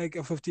 It's not like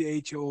a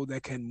 58-year-old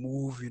that can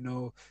move,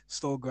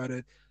 still got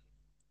it,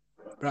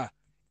 bruh.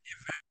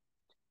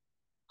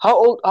 How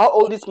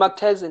old is Mark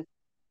Tyson?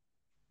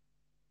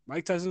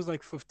 Mike Tyson's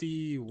like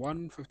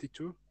 51,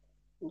 52.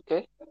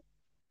 Okay.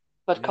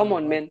 But come Yeah,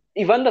 on, but man.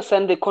 Evander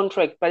signed the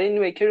contract. But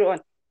anyway, carry on.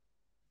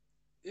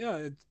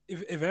 yeah,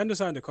 if Evander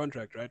signed the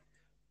contract, right?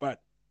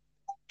 But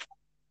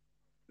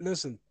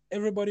listen,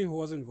 everybody who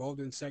was involved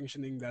in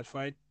sanctioning that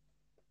fight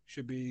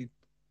should be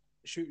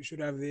should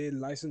have their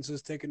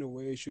licenses taken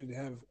away, should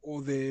have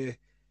all their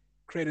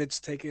credits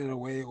taken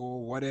away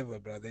or whatever,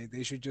 bro.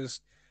 They should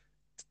just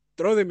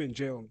throw them in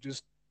jail,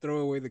 just throw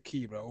away the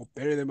key, bro, or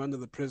bury them under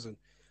the prison,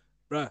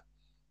 bro.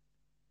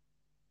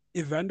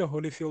 Evander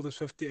Holyfield is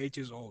 58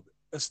 years old.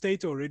 A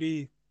state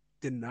already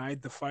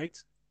denied the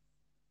fight,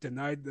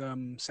 denied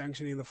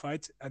sanctioning the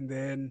fight, and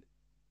then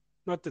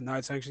not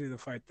denied sanctioning the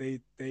fight.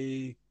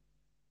 They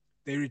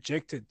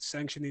rejected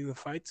sanctioning the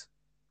fight.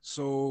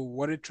 So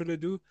what did Triller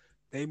do?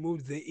 They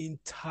moved the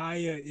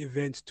entire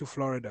event to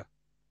Florida,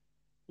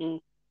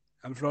 Mm.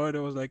 and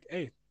Florida was like,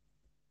 "Hey,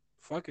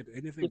 fuck it,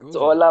 anything It's goes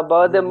here. all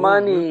about the We'll we'll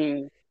we'll,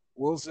 money.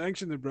 we'll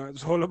sanction it, bro.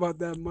 It's all about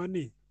that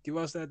money. Give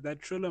us that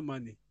Triller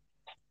money."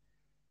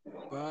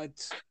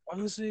 But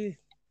honestly,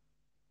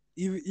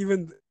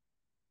 even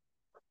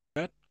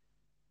that,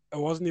 it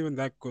wasn't even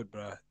that good,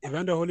 bro.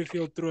 Evander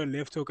Holyfield threw a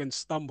left hook and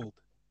stumbled.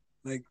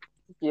 Like,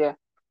 Yeah.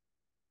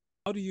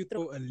 how do you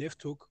throw a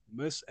left hook,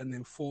 miss, and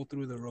then fall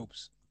through the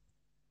ropes?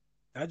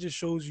 That just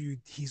shows you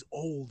he's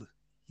old.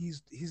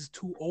 He's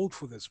too old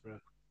for this, bro.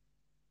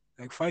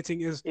 Like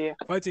Yeah.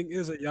 fighting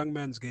is a young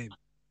man's game.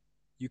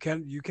 You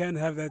can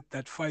have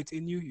that fight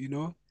in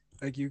you,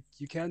 Like you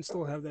can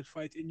still have that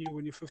fight in you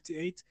when you're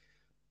 58,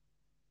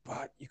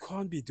 but you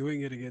can't be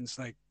doing it against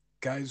like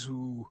guys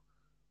who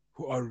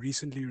are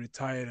recently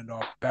retired and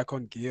are back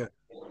on gear.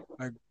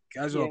 Like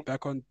guys who are Yeah.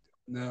 back on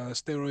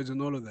steroids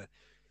and all of that.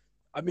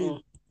 I Mm.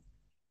 mean,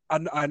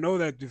 I know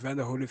that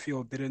Evander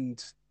Holyfield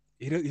didn't.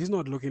 He's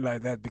not looking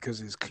like that because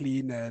he's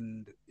clean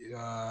and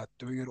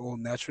doing it all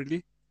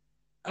naturally.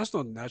 That's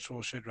not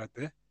natural shit right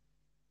there.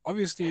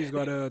 Obviously, he's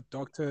got a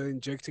doctor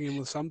injecting him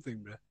with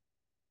something, bro.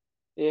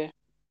 Yeah.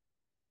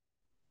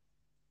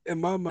 In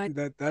my mind,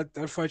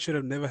 that fight should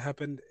have never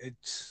happened. It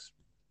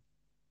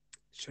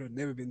should have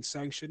never been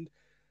sanctioned.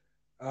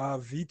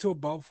 Vito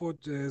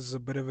Belfort is a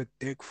bit of a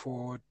dick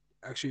for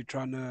actually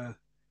trying to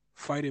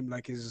fight him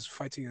like he's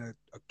fighting a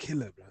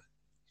killer, bro.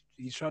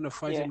 He's trying to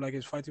fight Yeah. him like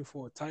he's fighting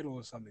for a title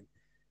or something.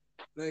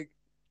 Like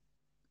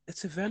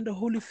it's Evander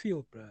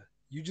Holyfield, bro.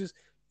 You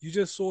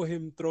just saw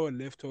him throw a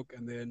left hook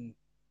and then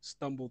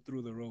stumble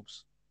through the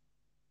ropes.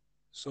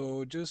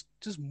 So just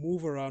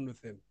move around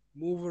with him.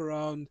 Move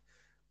around.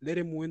 Let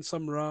him win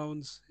some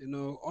rounds.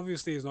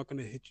 Obviously he's not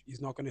gonna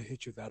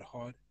hit you that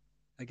hard.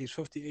 Like he's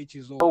 58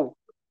 years old. Oh,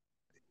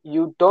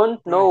 you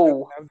don't Bro, he doesn't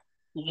know. have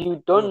You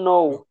look, don't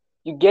know. look,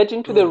 You get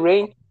into the bro.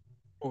 ring.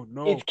 Oh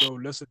no, It's bro.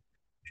 Listen.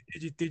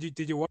 Did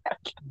you watch?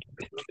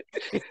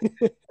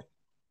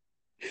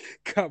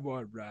 Come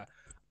on, bro.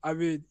 I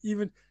mean,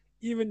 even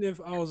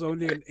if I was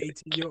only an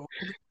 18-year-old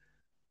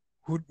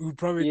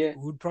yeah.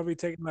 who'd probably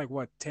taken like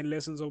what 10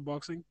 lessons of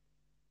boxing,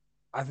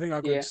 I think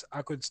Yeah.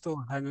 I could still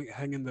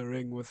hang in the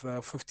ring with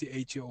a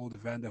 58-year-old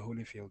Vander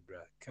Holyfield,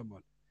 bro. Come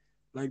on,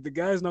 like the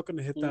guy's not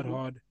gonna hit that Hmm.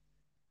 hard.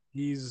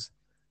 He's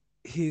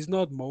he's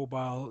not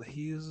mobile.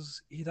 He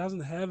doesn't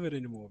have it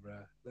anymore,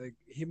 bro. Like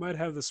he might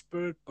have the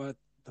spirit, but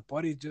the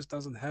body just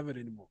doesn't have it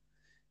anymore.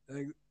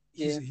 Like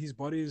Yeah. his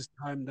body is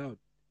timed out.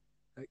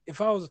 Like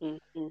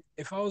Hmm.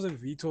 if I was in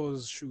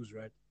Vitor's shoes,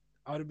 right,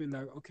 I would have been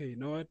like, okay, you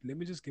know what? Let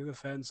me just give the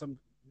fans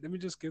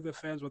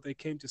what they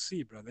came to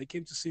see, bro. They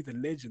came to see the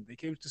legend. They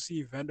came to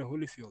see Vander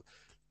Holyfield.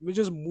 Let me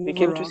just They move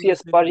came to around see a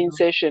with him, sparring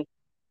session.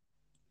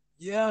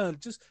 Yeah,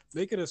 just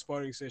make it a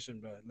sparring session,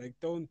 bro. Like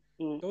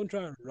Mm. don't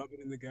try to rub it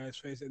in the guy's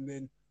face, and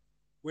then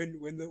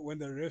when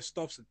the ref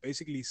stops, it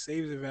basically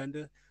saves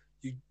Evander.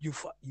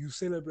 You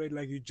celebrate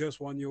like you just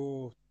won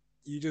your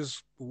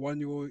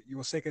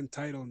second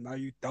title. Now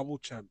you double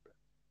champ.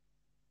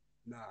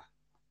 Nah,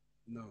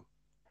 no,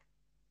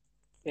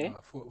 Okay.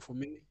 no. For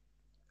me,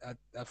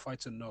 that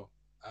fight's a no.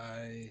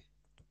 I.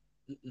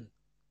 Mm-mm.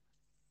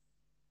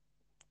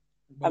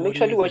 But I'm what do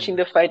you actually think, watching bro?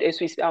 the fight as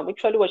we speak. I'm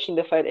actually watching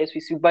the fight as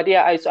we speak. But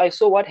yeah, I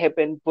saw what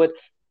happened. But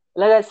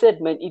like I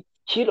said, man, it's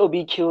kill or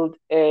be killed.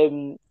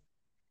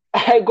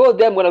 I go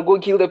there, I'm gonna go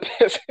kill the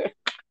person.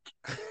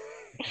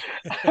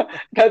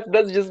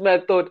 That's just my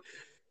thought.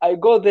 I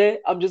go there,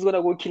 I'm just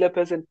gonna go kill a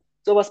person.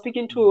 So I was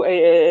speaking to Mm,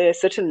 a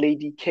certain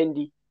lady,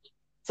 Candy.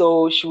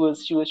 So she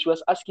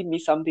was asking me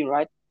something,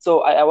 right?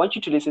 So I want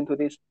you to listen to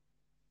this.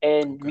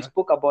 And we okay,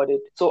 spoke about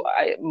it. So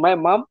my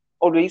mom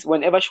always,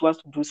 whenever she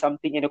wants to do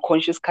something and a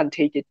conscience can't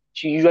take it,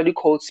 she usually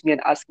calls me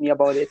and asks me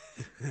about it,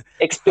 I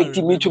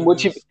expecting me to remember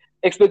motivate, this.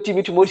 expecting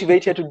me to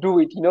motivate her to do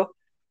it,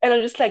 And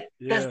I'm just like,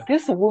 does Yeah.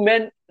 this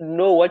woman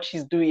know what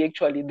she's doing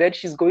actually? That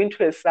she's going to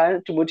her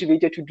son to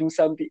motivate her to do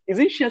something?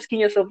 Isn't she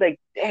asking herself like,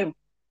 damn,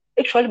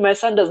 actually my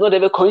son does not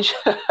have a conscience?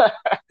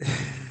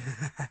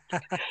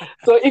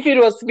 So if it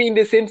was me in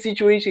the same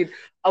situation,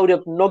 I would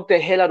have knocked the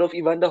hell out of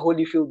Evander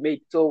Holyfield,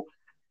 mate. So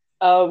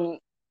um,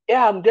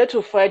 yeah, I'm there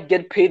to fight,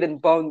 get paid,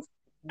 and bounce.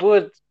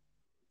 But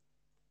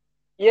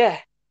yeah,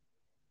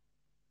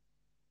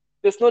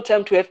 there's no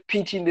time to have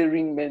pity in the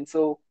ring, man.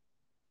 So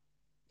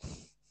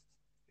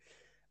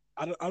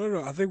I don't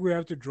know. I think we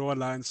have to draw a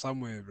line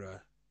somewhere, bro.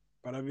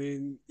 But I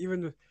mean,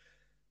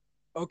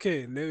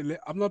 okay,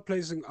 I'm not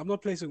placing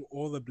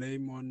all the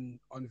blame on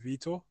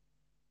Vitor,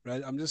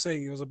 right? I'm just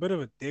saying he was a bit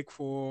of a dick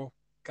for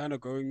kind of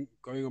going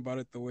about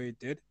it the way he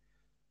did.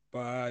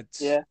 But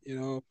yeah.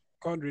 you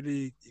can't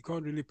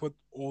really put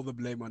all the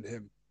blame on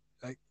him.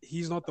 Like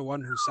he's not the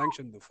one who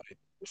sanctioned the fight.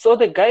 So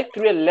the guy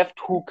threw a left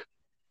hook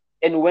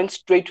and went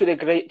straight to the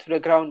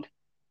ground.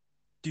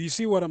 Do you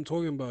see what I'm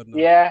talking about now?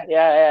 Yeah,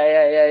 yeah, yeah,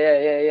 yeah, yeah, yeah,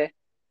 yeah, yeah.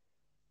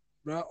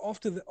 Bro,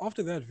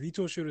 after that,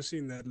 Vito should have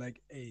seen that.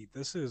 Like, hey,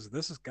 this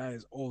guy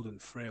is old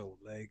and frail.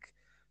 Like,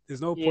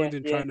 there's no Yeah, point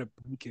in yeah. trying to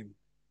break him.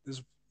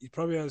 This he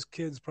probably has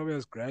kids, probably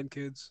has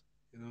grandkids.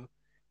 You know,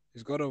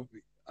 he's got a.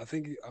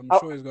 I'm How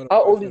sure he's got a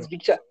how wife old that. is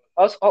Victor?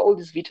 How old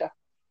is Vita?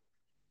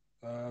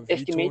 Vito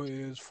Estimate?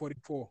 is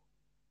 44.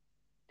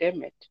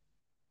 Damn it.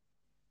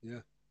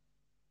 Yeah,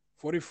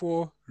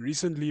 44.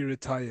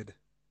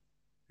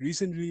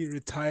 Recently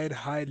retired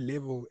high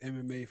level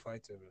MMA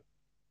fighter. Bro.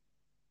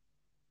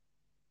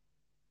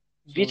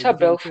 So Vita you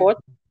can say, Belfort.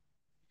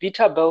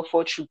 Vita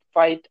Belfort should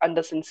fight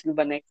Anderson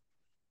Silva next.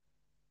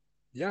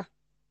 yeah,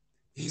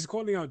 he's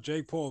calling out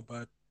Jake Paul,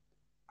 but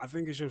I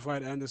think he should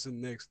fight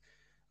Anderson next.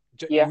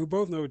 Yeah. We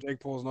both know Jake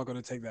Paul's not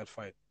going to take that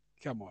fight.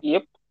 Come on,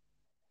 Yep.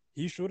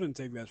 he shouldn't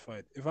take that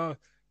fight. If I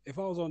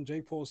was on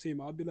Jake Paul's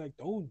team, I'd be like,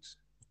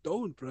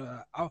 don't, bro.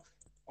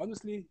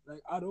 Honestly,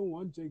 like I don't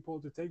want Jake Paul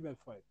to take that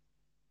fight.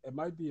 It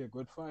might be a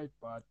good fight,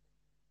 but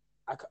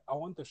I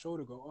want the show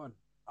to go on.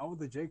 I want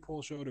the Jake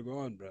Paul show to go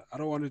on, bro. I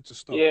don't want it to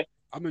stop. Yeah.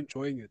 I'm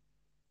enjoying it.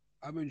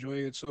 I'm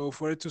enjoying it. So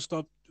for it to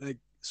stop like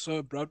so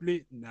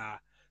abruptly, nah.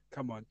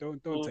 Come on,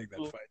 don't take that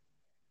Mm-hmm. fight.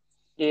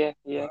 Yeah.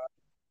 Yeah. But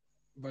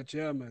but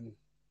yeah, man.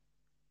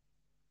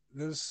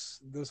 This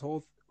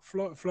whole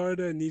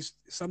Florida needs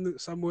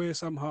somewhere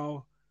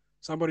somehow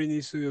somebody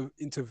needs to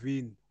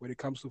intervene when it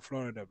comes to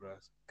Florida, bro.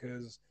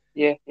 Because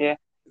Yeah. Yeah.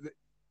 the,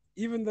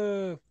 even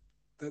the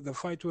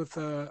fight with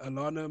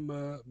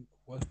Alana,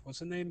 what's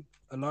her name?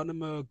 Alana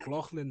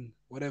McLaughlin,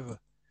 whatever.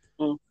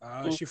 Mm,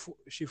 mm,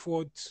 She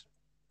fought.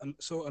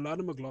 So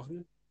Alana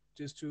McLaughlin,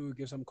 just to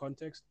give some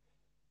context,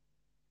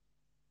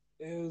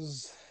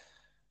 is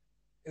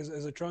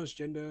is a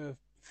transgender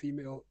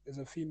female. Is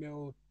a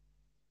female.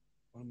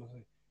 What am I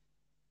saying?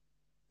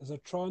 Is a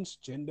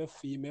transgender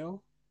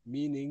female,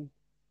 meaning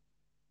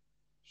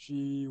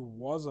she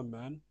was a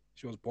man,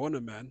 she was born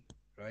a man,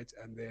 right,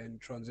 and then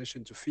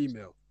transitioned to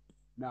female.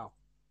 Now,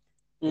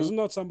 this mm, is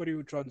not somebody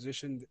who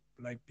transitioned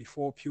like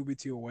before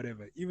puberty or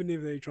whatever. Even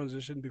if they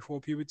transitioned before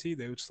puberty,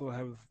 they would still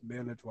have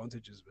male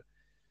advantages.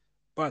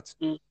 But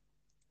mm.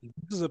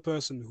 this is a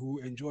person who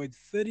enjoyed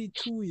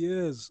 32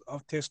 years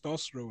of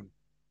testosterone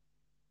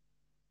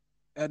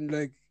and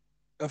like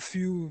a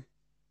few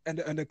and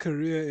a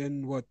career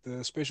in what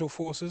the special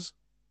forces,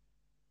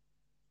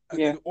 and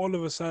Yeah. then all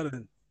of a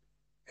sudden,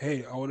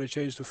 hey, I want to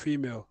change to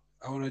female.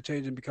 I want to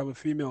change and become a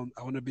female.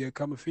 I want to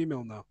become a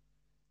female now.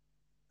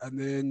 And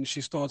then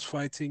she starts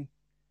fighting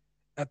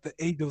at the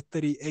age of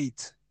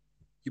 38.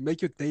 You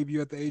make your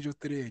debut at the age of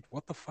 38.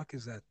 What the fuck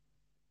is that,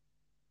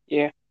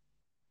 Yeah.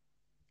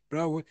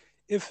 bro?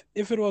 If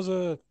it was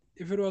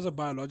a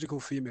biological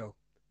female,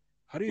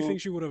 how do you Mm.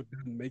 think she would have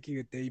done making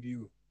a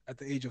debut at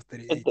the age of At the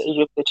 38? age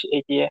of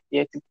 38, yeah.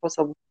 Yeah, it's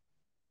impossible.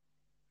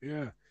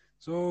 Yeah.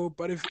 So,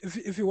 but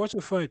if you watch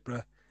the fight,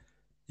 bro,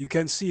 you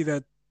can see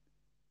that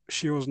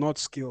she was not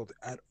skilled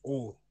at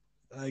all.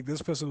 Like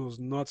this person was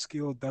not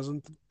skilled.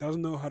 Doesn't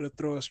know how to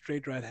throw a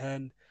straight right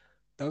hand.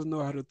 doesn't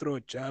know how to throw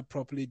a jab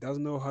properly,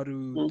 doesn't know how to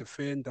mm,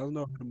 defend, doesn't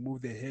know how to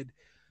move their head.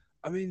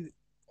 I mean,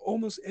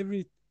 almost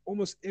every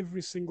almost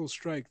every single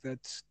strike that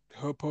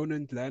her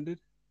opponent landed,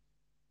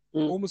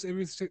 mm. almost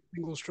every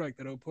single strike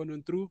that her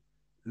opponent threw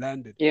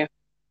landed. Yeah.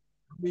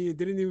 I mean, it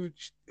didn't even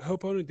her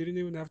opponent didn't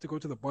even have to go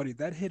to the body.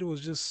 That head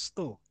was just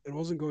still. It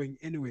wasn't going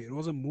anywhere. It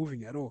wasn't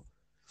moving at all.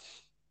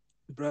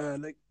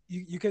 Bruh, like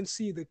you can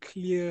see the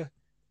clear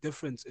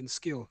difference in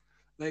skill.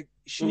 Like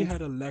she Mm.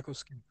 had a lack of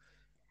skill.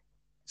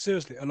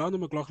 Seriously, Alana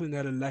McLaughlin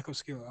had a lack of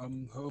skill.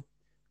 Her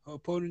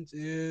opponent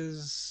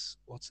is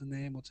what's her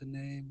name? What's her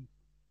name?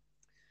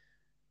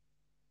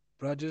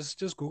 Bruh,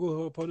 just Google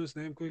her opponent's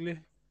name quickly.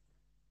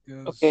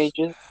 Okay, Because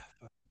just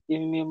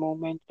give me a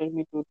moment. Let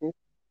me do this.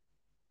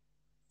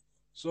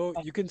 so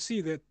you can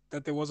see that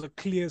there was a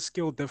clear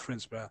skill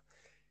difference, bruh.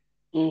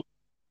 Mm.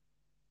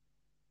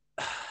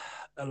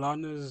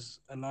 Alana's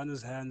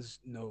hands,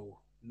 no,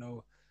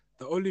 no.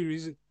 The only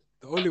reason,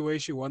 the only way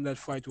she won that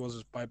fight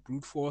was by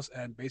brute force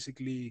and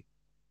basically,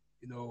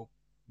 you know,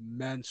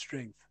 man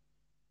strength.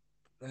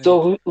 So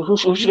Like, who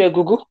should I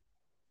Google?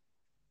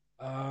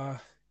 uh,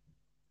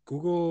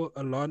 Google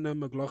Alana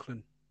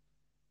McLaughlin.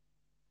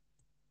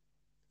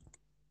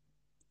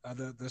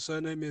 The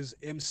surname is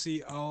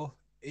McLaughlin.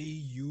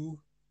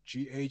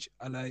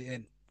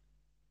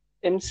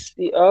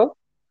 MCL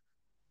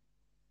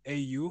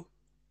AU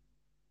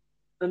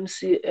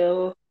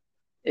MCLAU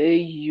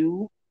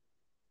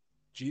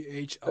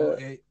uh,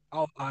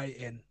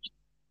 GHLALIN.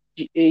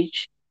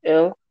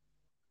 GHLIN.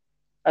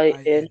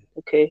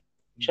 Okay.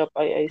 Sharp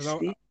Because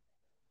IIC.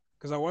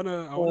 I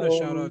wanna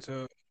shout Um. out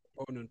to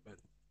opponent, man.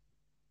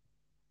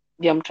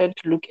 Yeah, I'm trying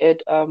to look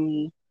at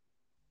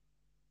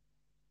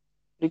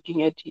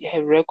looking at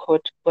her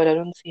record, but I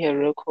don't see her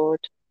record.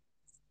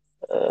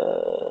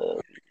 Uh,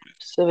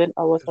 7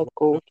 hours Is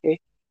ago. Okay.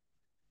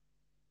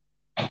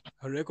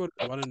 her record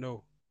is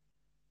 1-0.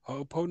 Her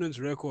opponent's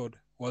record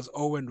was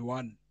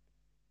 0-1,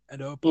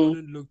 and her Mm.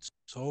 opponent looked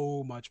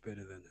so much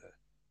better than her.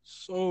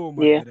 So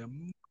much Yeah. better,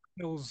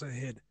 miles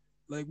ahead,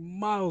 like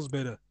miles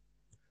better.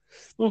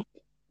 Mm.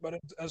 But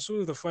as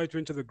soon as the fight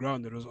went to the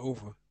ground, it was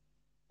over.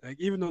 Like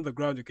even on the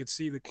ground, you could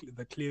see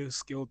the clear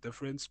skill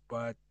difference,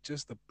 but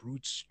just the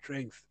brute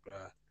strength,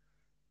 bruh.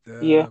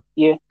 Yeah. The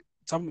Yeah.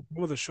 some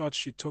of the shots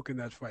she took in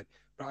that fight.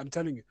 But I'm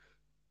telling you,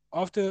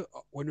 after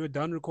when we're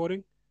done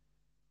recording,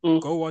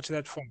 Mm. go watch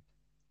that fight.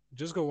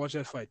 Just go watch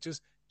that fight.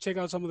 Just check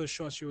out some of the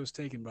shots she was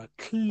taking, bro.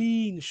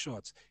 Clean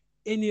shots.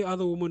 Any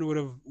other woman would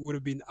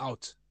have been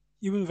out.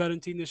 Even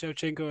Valentina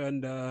Shevchenko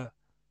and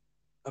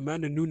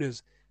Amanda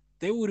Nunes,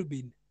 they would have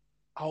been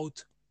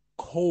out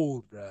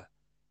cold, bro.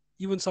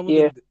 Even some of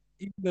Yeah.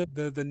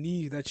 the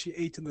knee that she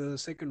ate in the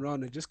second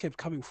round, it just kept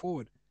coming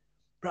forward.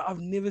 Bro, I've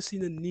never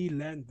seen a knee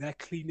land that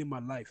clean in my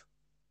life.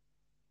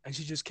 And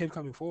she just kept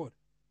coming forward.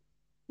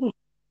 Mm.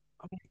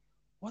 I'm like,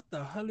 what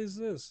the hell is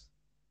this?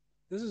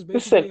 This is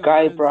This is a basically a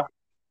guy, man. bro.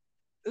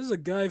 This is a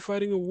guy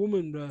fighting a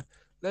woman, bro.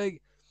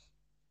 Like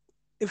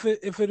if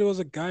it was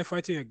a guy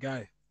fighting a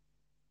guy,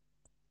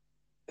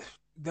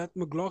 that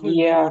McLaughlin dude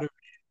Yeah.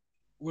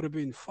 would have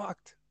been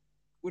fucked.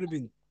 Would have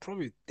been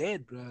probably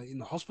dead, bro, in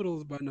the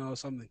hospital by now or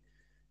something.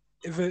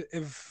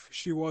 If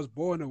she was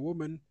born a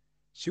woman,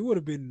 she would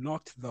have been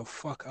knocked the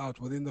fuck out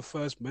within the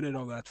first minute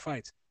of that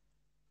fight,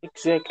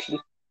 Exactly.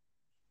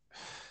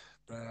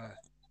 bruh.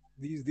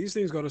 These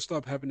things got to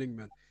stop happening,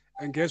 man.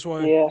 And guess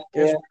what? Yeah.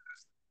 Guess Yeah.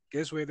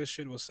 guess where this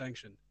shit was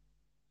sanctioned?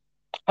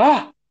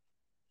 Ah.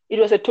 It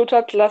was a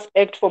total class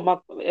act for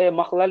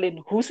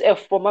McLaren, who's a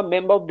former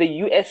member of the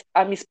U.S.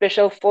 Army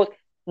Special Force.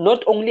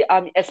 Not only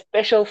Army, a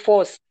Special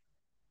Force.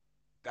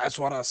 That's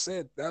what I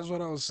said. That's what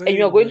I was And you are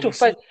saying, bro. going to You see,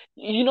 fight.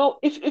 You know,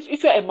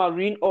 if you're a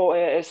Marine or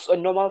a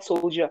normal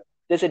soldier,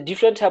 there's a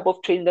different type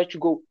of training that you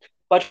go.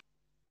 But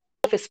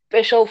of a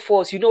Special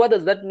Force, you know what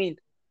does that mean?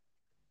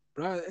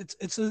 bro,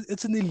 it's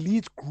an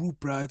elite group,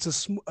 bro.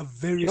 It's a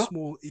very Yeah?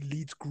 small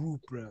elite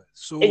group, bro.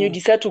 And you So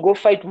decide to go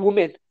fight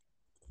women.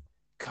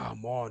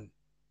 come on,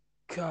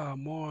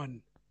 come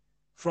on.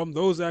 From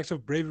those acts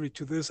of bravery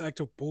to this act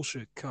of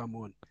bullshit, come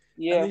on. And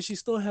Yeah, then she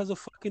still has a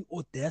fucking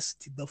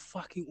audacity, the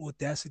fucking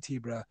audacity,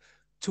 bro,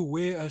 to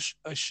wear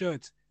a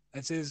shirt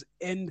that says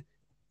 "end."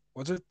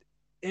 What's it?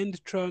 End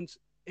trans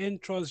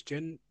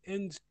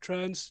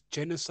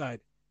genocide.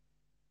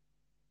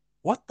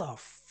 What the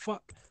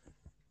fuck?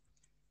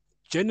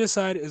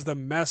 Genocide is the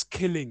mass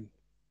killing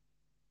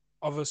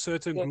of a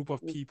certain yeah. group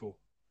of Mm, people,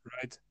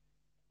 right?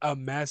 A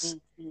mass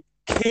mm,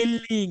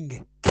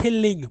 mm.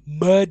 killing,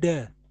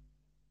 murder.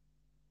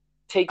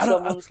 Take I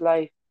someone's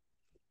life.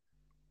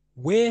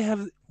 where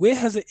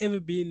has it ever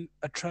been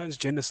a trans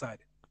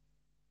genocide?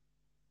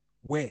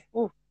 Where,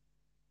 Ooh,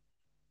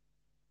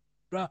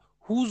 bruh?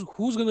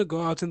 Who's gonna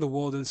go out in the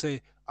world and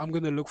say I'm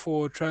gonna look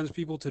for trans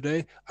people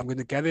today? I'm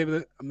gonna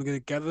gather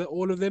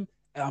all of them,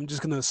 and I'm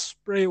just gonna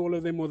spray all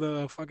of them with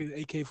a fucking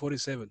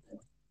AK-47.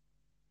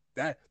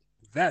 That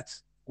that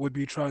would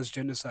be trans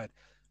genocide.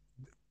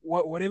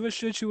 Whatever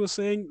shit she was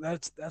saying,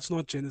 that's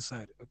not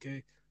genocide.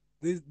 Okay,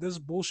 this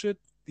bullshit.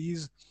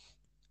 These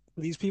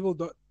people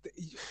don't.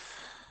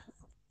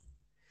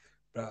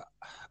 Bruh,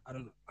 I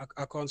don't know.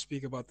 I can't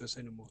speak about this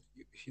anymore.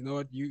 You know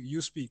what?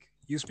 You speak.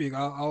 You speak.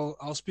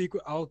 I'll speak.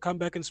 I'll come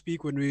back and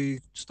speak when we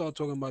start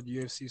talking about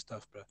UFC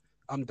stuff, bruh.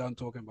 I'm done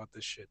talking about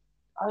this shit.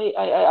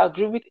 I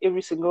agree with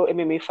every single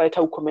MMA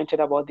fighter who commented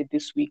about it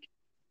this week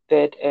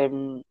that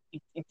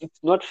it's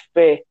not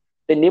fair.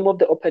 The name of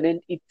the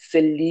opponent is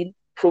Celine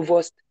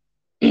Provost.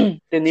 The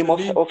name Celine,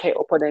 of her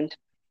opponent,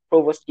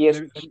 Provost.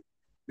 Yes,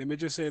 let me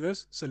just say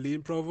this.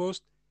 Celine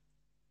Provost,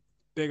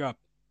 big up.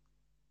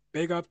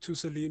 Big up to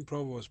Celine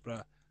Provost,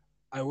 bruh.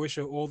 I wish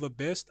her all the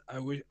best. I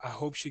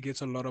hope she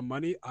gets a lot of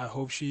money. I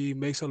hope she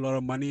makes a lot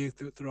of money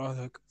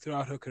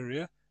throughout her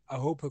career. I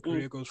hope her mm,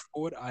 career goes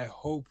forward. I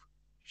hope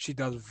she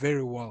does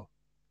very well.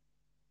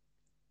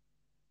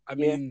 I yeah,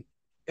 mean,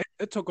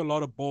 it took a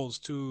lot of balls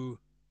to.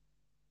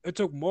 It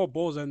took more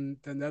balls than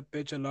that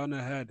bitch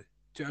Alana had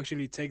to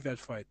actually take that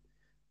fight.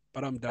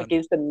 But I'm done.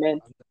 against the men.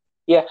 I'm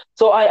Yeah.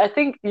 So I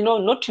think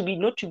not to be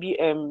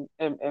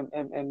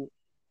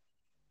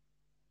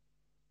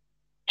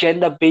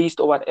gender based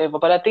or whatever,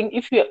 but I think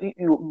if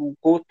you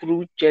go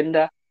through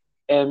gender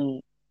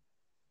um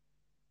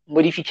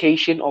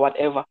modification or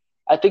whatever,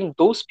 I think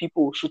those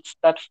people should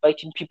start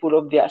fighting people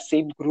of their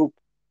same group.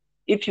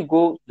 If you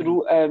go done.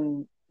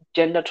 through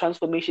gender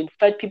transformation,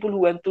 fight people who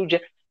went through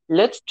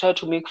let's try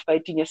to make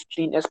fighting as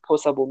clean as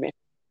possible, man.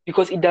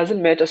 Because it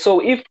doesn't matter. So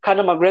if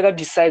Conor McGregor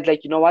decides,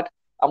 like, you know what,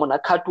 I'm gonna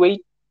cut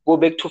weight, go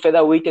back to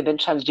featherweight and then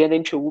transgender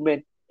into a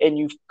woman, and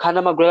you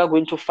Conor McGregor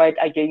going to fight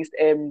against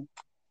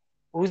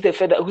who's the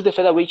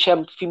featherweight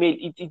champ female?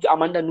 It's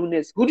Amanda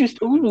Nunes. Who do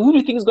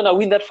you think is gonna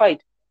win that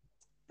fight?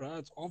 Bruh,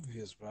 it's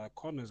obvious, bruh.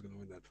 Connor's gonna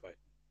win that fight.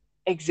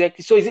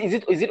 Exactly. So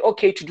is it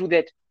okay to do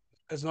that?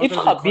 It's not If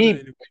gonna be Connor Khabib,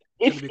 anymore.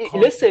 It's gonna if be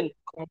listen,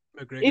 Conor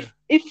if McGregor.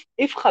 if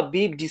if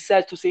Khabib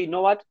decides to say, you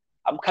know what,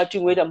 I'm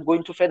cutting weight, I'm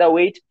going to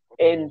featherweight,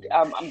 and Oh,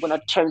 I'm gonna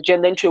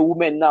transgender into a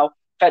woman now,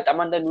 fight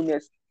Amanda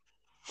Nunes.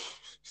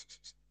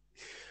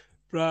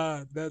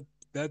 bruh,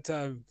 that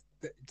time,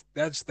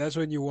 that's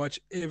when you watch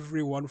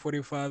every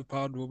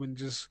 145-pound woman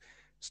just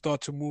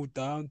start to move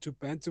down to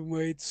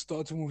bantamweight,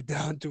 start to move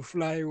down to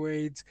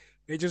flyweight.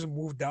 They just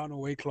move down a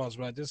weight class,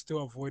 bruh, just to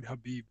avoid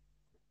Habib.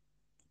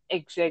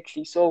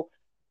 Exactly. So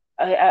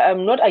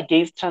I'm not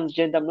against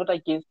transgender. I'm not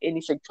against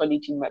any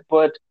sexuality,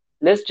 but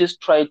let's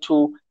just try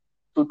to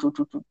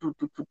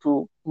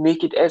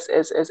make it as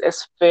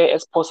fair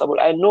as possible.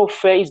 I know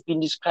fair is being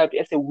described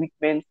as a weak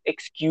man's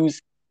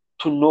excuse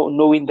to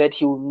knowing that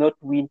he will not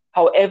win.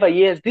 However,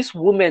 yes, these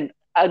women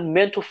are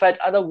meant to fight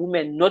other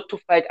women, not to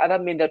fight other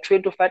men. They're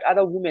trained to fight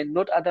other women,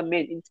 not other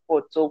men in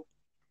sport. So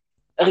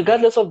Yeah,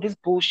 regardless of this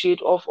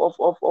bullshit of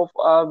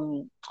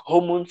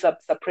hormone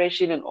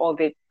suppression and all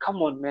that, come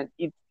on, man,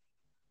 it's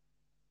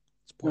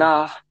nah,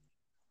 pointless.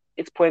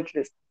 it's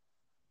pointless.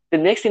 The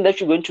next thing that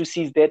you're going to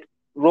see is that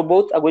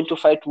robots are going to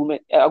fight women,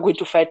 are going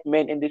to fight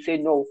men, and they say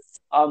no.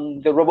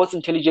 The robot's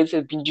intelligence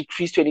has been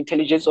decreased to an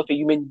intelligence of a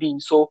human being,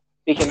 so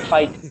they can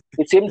fight.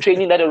 The same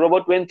training that a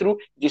robot went through,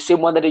 the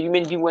same one that a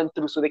human being went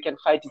through, so they can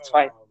fight. It's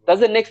fine. Oh That's my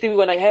the next thing we're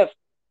goodness. gonna have.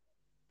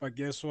 But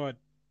guess what?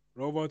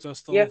 Robots are Yeah,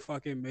 still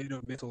fucking made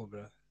of metal,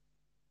 bruh.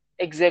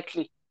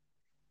 exactly.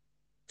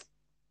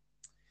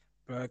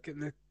 But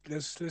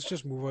let's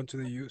just move on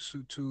to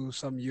to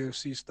some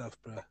UFC stuff,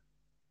 bruh.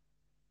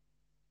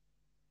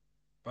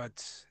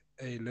 But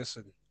hey,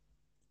 listen,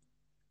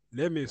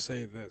 let me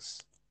say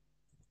this: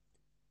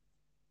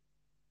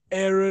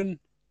 Aaron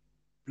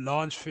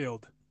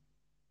Blanchfield.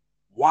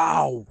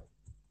 Wow,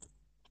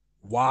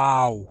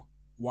 wow,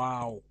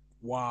 wow,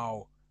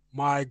 wow.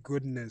 My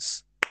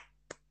goodness,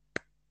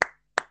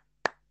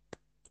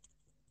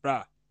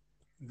 bruh.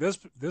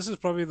 This is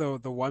probably the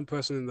one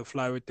person in the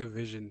flyweight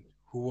division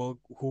who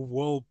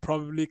will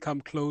probably come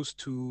close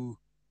to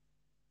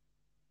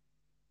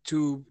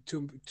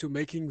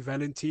making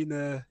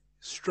Valentina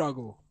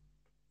struggle.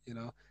 You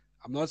know,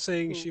 I'm not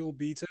saying Mm. she'll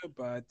beat her,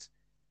 but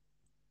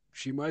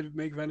she might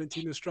make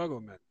Valentina struggle,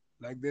 man.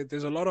 Like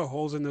there's a lot of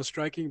holes in her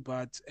striking,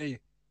 but hey,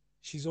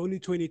 she's only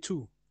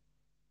 22.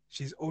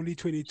 She's only She's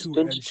 22,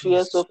 and 22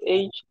 years of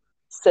age,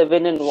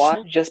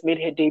 7-1, she, just made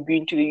her debut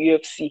into the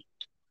UFC.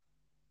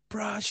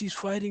 bruh, she's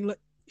fighting like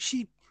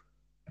she.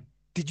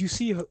 Did you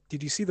see her?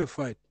 Did you see the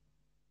fight?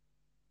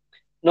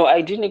 No,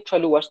 I didn't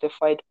actually watch the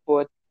fight,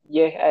 but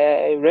yeah,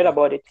 I read Bruh,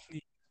 about it.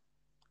 please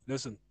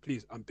listen,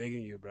 please. I'm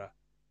begging you, bruh.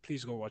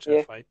 Please go watch that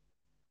Yeah. fight.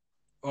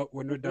 Oh,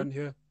 when we're Hmm. done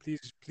here,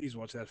 please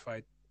watch that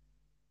fight.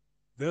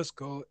 This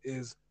girl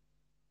is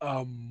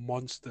a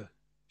monster.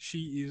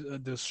 She is a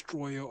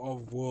destroyer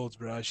of worlds,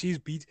 bruh. She's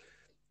beat.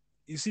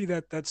 You see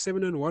that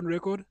 7-1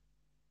 record?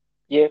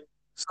 Yeah.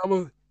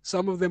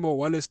 Some of them are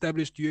well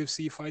established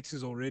UFC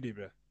fighters already,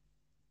 bro.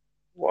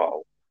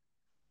 Wow.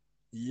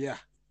 Yeah,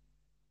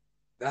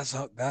 that's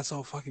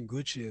how fucking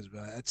good she is,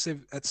 bro. At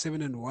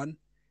 7-1,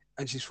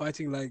 and she's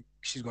fighting like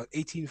she's got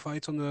 18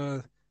 fights on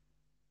her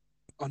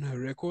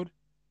record,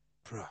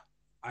 bro.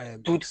 I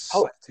am Dude,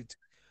 excited.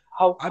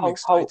 how I'm how how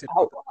excited for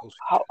how the girl's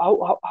how future.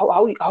 how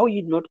how are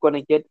you not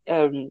gonna get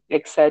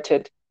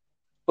excited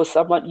for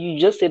someone? You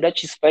just said that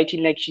she's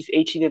fighting like she's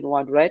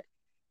 18-1, right?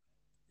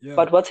 Yeah,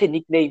 But what's her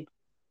nickname?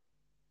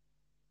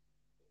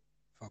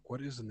 Fuck,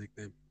 what is the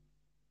nickname?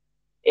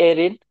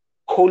 Erin,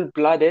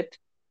 cold-blooded,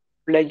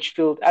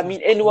 Blanchfield. I Says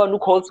mean, cold anyone who blooded,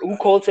 calls bro.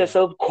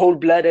 herself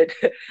cold-blooded,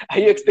 are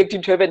you Yeah,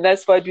 expecting to have a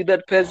nice fight with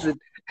that person?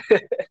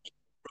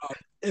 bro.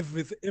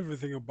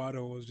 Everything about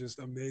her was just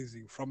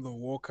amazing. From the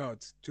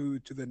walkouts to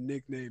the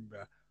nickname,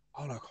 bro.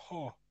 I was like,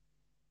 oh,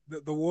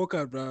 the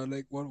walkout, bro.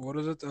 Like, what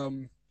is it?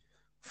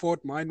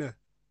 Fort Minor.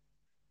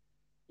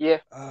 Yeah.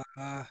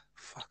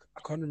 Fuck,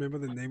 I can't remember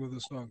the name of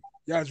the song.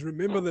 Yeah, it's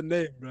Remember the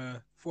Name,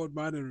 bruh. Fort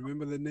Minor,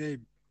 Remember the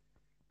Name.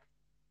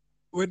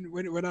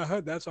 When I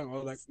heard that song, I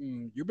was like,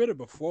 you better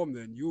perform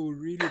then. You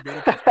really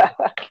better perform.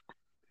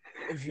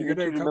 If You you're need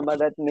to gonna come remember out,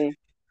 that name.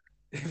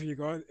 if you're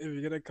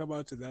gonna come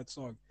out to that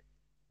song,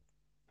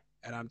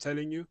 and I'm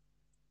telling you,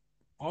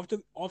 after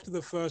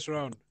the first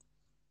round,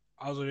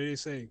 I was already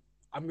saying,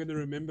 I'm gonna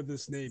remember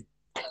this name.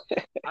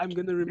 I'm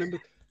gonna remember.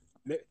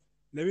 Let,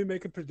 let me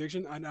make a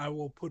prediction, and I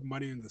will put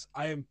money in this.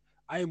 I am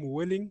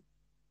willing.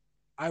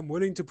 I'm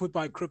willing to put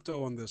my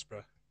crypto on this,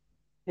 bruh.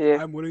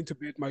 Yeah. I'm willing to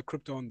bet my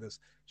crypto on this.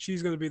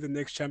 She's gonna be the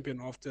next champion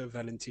after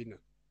Valentina.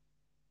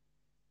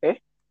 Okay.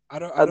 I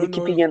don't I I'll be don't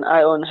know keeping if an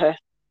eye on her.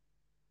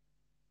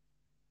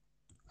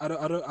 I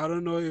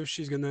don't know if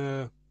she's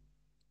gonna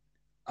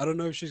I don't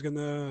know if she's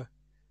gonna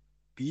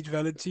beat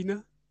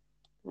Valentina,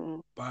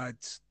 Mm,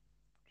 but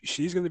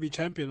she's gonna be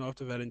champion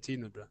after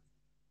Valentina, bro.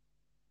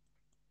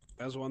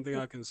 That's one thing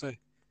I can say.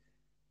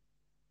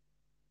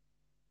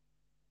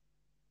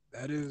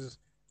 That is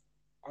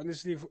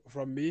honestly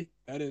from me.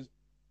 That is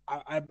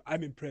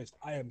I'm impressed.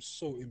 I am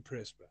so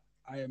impressed, bro.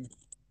 I am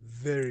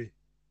very,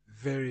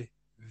 very,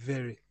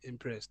 very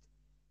impressed.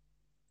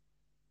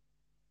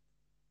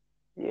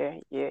 yeah,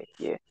 yeah,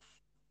 yeah.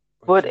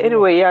 But But you know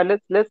what? anyway, yeah,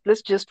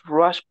 let's just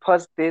rush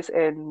past this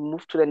and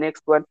move to the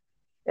next one.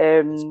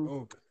 Let's Um,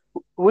 go,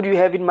 who do you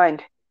have in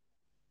mind?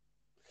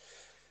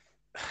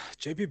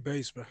 JP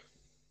Base, bro.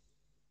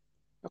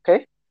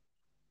 Okay.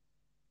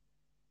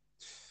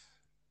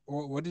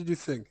 What did you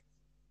think?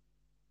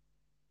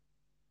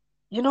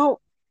 You know,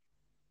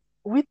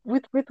 with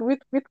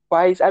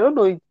Bice, I don't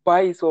know if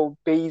Bice or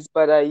Base,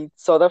 but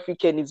South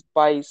African is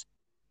Bice.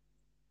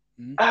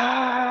 Hmm?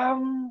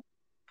 Um,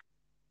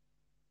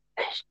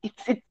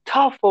 it's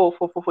tough for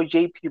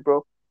JP,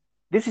 bro.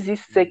 This is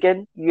his Mm.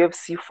 second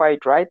UFC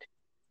fight, right?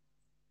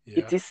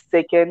 It's Yeah, his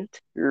second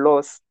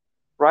loss,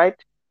 right?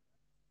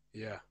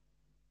 yeah.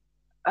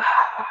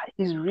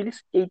 He's really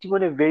skating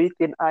on a very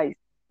thin ice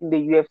in the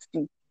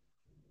UFC.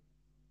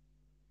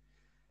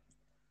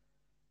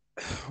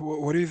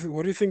 What do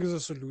you think is a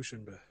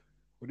solution, bro?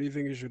 What do you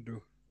think you should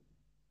do?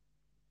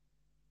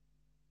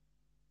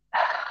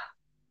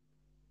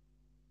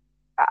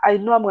 I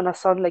know I'm gonna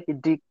sound like a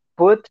dick,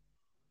 but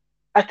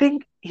I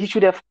think he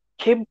should have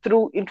came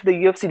through into the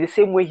UFC the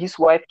same way his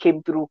wife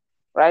came through,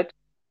 right?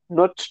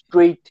 Not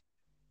straight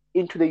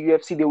into the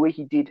UFC the way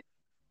he did.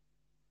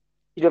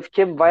 He should have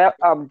came via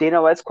Okay.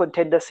 Dana White's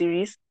Contender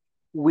Series,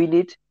 win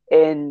it,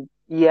 and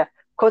yeah,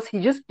 because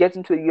he just gets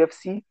into the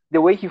UFC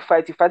the way he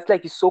fights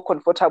like he's so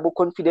comfortable,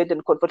 confident,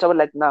 and comfortable.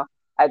 Like now,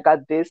 I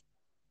got this,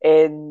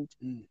 and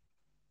Mm.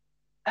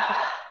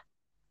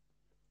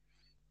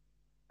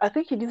 I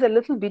think he needs a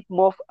little bit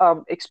more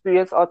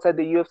experience outside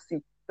the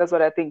UFC. That's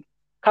what I think.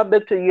 Come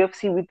back to the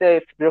UFC with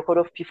a record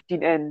of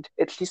 15 and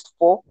at least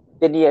four,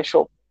 then yeah,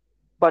 sure.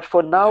 But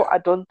for now, Yeah. I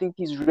don't think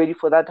he's ready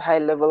for that high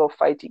level of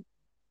fighting.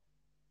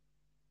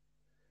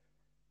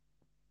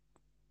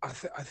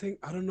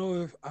 I don't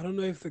know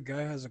if the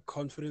guy has a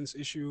confidence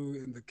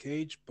issue in the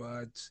cage,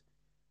 but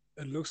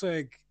it looks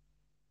like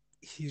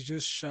he's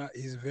just shy.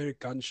 He's very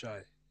gun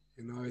shy.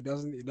 He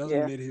doesn't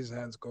Yeah, let his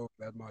hands go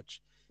that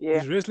much. yeah,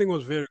 His wrestling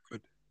was very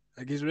good.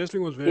 Like his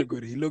wrestling was very he,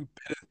 good. He looked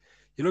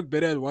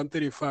better at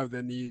 135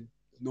 than he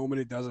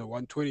normally does at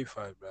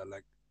 125, bro.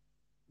 Like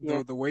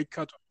yeah. the weight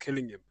cut was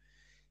killing him.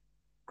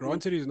 Mm.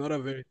 Granted, he's not a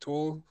very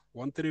tall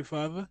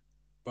 135er,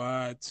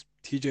 but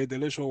TJ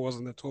Dillashaw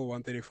wasn't a tall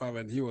 135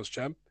 and he was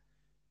champ.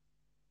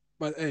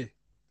 But hey,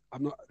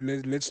 I'm not.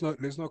 Let's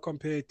not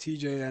compare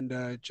TJ and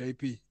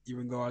JP,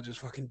 even though I just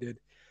fucking did.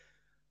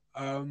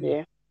 Um,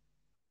 Yeah,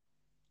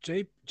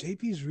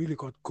 JP's really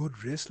got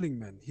good wrestling,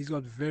 man. He's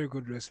got very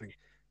good wrestling,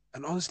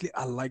 and honestly,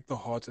 I like the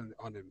heart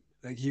on him.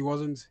 Like he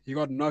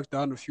got knocked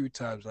down a few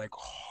times, like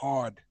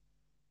hard,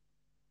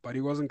 but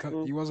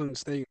mm. he wasn't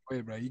staying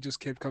away, bro. He just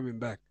kept coming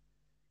back.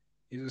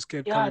 He just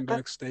kept Yeah. coming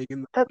back, staying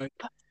in the That, fight.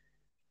 that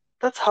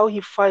that's how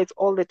he fights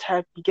all the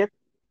time. He gets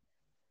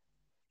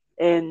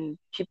and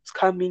keeps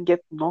coming,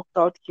 gets knocked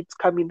out, keeps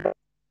coming back.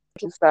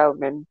 Style,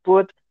 man.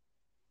 But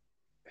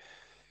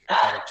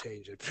Gotta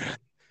change it, bro.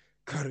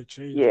 Gotta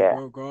change it. yeah,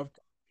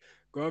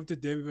 Go up to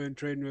Denver and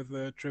train with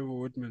Trevor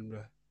Whitman,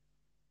 bro.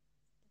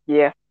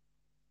 yeah.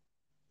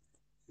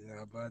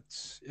 Yeah, but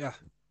yeah,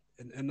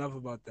 enough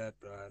about that,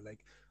 bro. Like,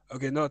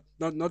 okay, not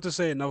to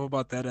say enough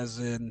about that as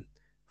in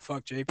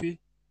fuck JP,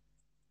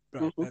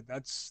 bro. Hmm.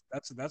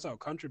 That's our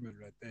countryman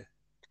right there.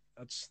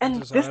 That's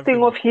And a South this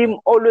thing African of right there. him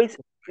always,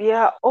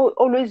 yeah,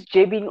 always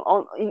jabbing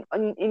on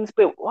in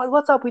Spain.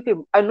 What's up with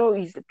him? I know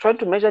he's trying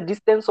to measure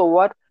distance or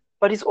what,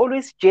 but he's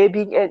always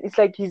jabbing, and it's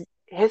like he's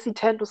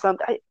hesitant or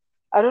something.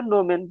 I don't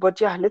know, man. But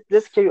yeah,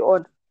 let's carry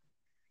on.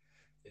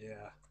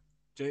 Yeah.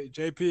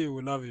 JP,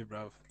 we love you,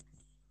 bro.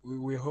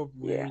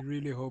 Yeah. We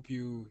really hope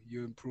you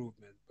improve,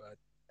 man. But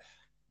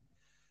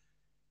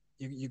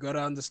you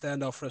gotta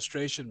understand our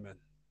frustration, man.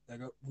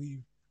 Like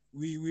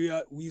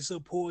we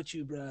support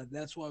you, bro.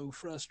 That's why we're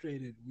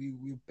frustrated.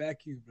 We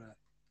back you, bro.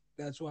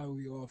 That's why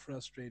we all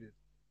frustrated.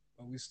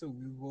 But we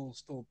will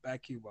still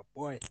back you, my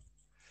boy.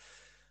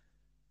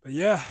 But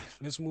yeah,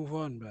 let's move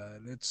on, bro.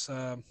 Let's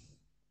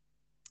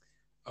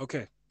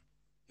okay.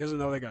 Here's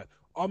another guy.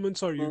 Armin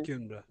Mm,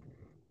 Taryukin, bro.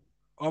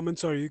 Armin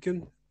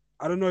Taryukin.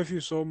 I don't know if you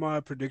saw my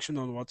prediction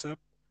on WhatsApp,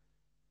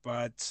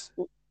 but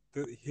mm,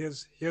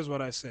 here's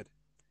what I said.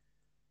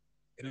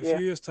 In a yeah.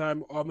 few years'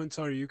 time, Armin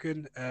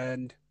Taryukin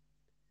and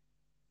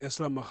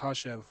Islam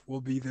Makhachev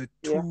will be the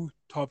Yeah. two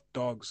top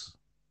dogs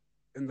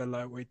in the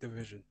lightweight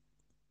division,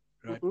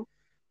 right? Mm-hmm.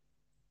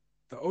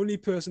 The only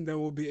person that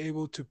will be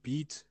able to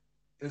beat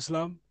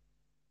Islam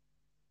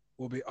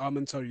will be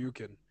Arman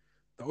Taryukin.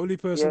 The only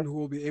Yeah. person who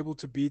will be able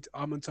to beat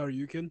Arman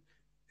Taryukin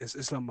is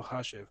Islam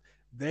Makhachev.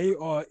 They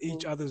are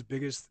each Mm, other's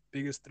biggest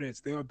threats.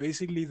 They are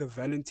basically the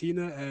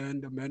Valentina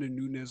and Amanda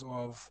Nunes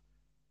of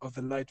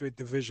the lightweight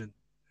division,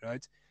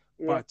 right?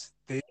 yeah. But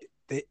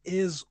there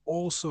is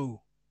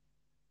also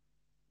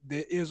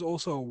there is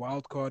also a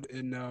wild card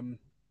in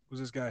who's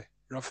this guy?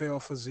 Rafael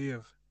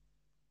Faziev.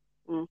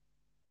 Mm,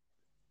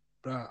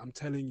 Bruh, I'm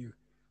telling you,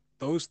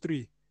 those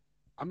three.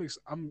 I'm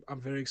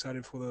very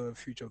excited for the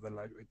future of the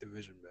lightweight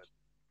division, man.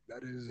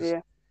 That is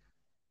yeah.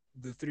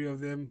 the three of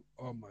them.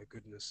 Oh my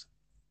goodness.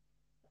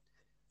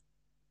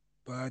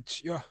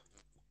 But yeah,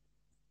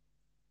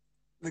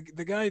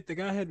 the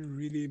guy had a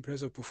really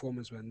impressive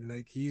performance, man.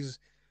 Like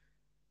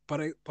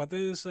but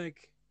then it's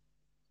like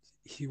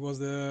he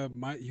was a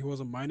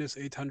minus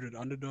 800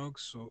 underdog.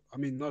 So I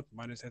mean not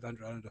minus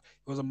 800 underdog.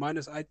 He was a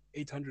minus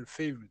 800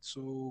 favorite.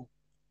 So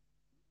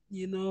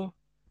you know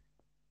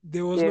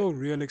there was Yeah. no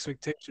real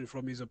expectation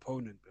from his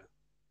opponent, man.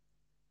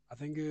 I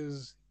think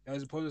his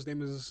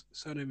opponent's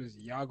surname is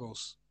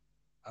Yagos.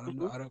 I don't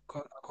know. Mm-hmm. I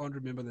can't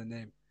remember the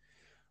name.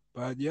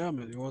 But yeah,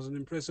 man, it was an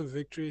impressive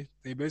victory.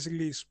 They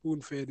basically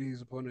spoon fed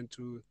his opponent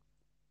to.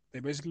 They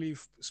basically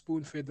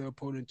spoon fed the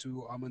opponent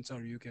to Arman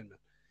Tsarukyan, man.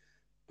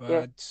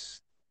 Yeah.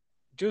 But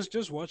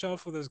just watch out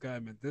for this guy,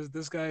 man.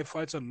 This guy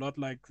fights a lot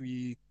like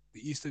the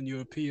Eastern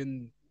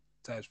European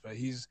types, but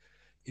he's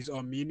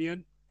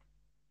Armenian,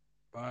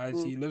 but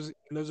Mm. he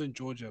lives in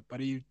Georgia. But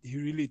he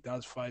really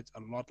does fight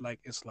a lot like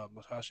Islam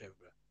Makhachev,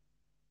 bro.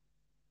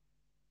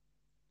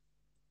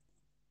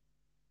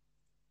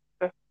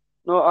 Okay.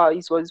 No,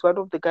 he's one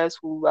of the guys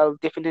who I'll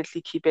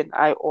definitely keep an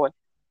eye on.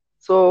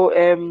 So,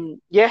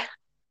 yeah.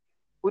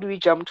 Who do we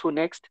jump to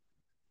next?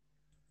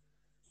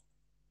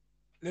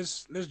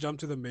 Let's jump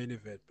to the main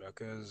event,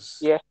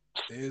 because Yeah.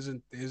 there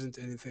isn't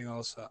anything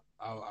else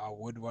I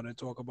would want to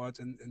talk about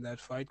in that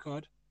fight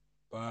card.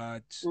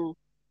 But Mm,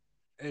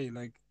 hey,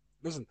 like,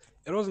 listen,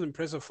 it was an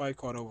impressive fight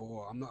card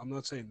overall. I'm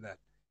not saying that.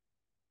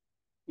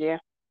 yeah.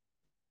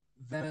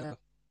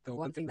 The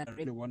one thing that I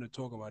really want to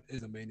talk about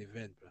is the main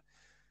event. Bro.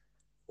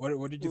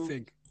 What did you Mm.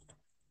 think?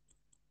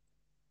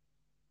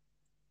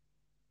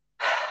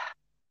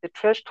 The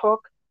trash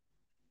talk.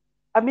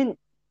 I mean,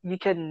 you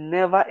can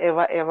never,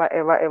 ever, ever,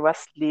 ever, ever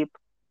sleep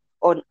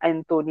on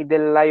Anthony the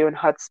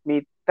Lionheart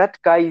Smith. That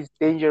guy is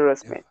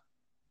dangerous, Never, man.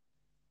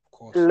 of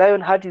course.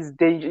 Lionheart is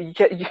dangerous.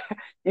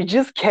 You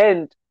just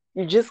can't.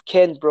 You just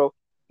can't, bro.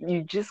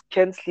 You just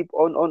can't sleep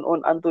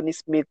on Anthony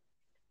Smith.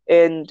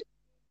 And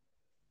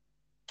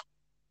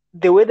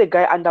the way the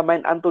guy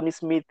undermined Anthony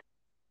Smith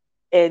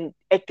and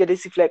acted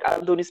as if like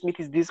Anthony Smith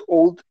is this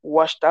old,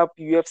 washed up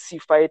UFC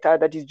fighter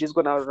that is just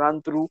gonna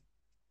run through.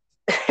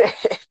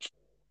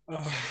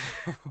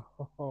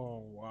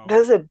 Oh wow.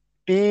 That's a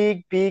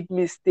big, big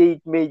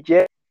mistake,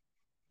 major,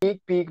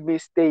 big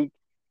mistake.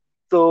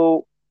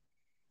 So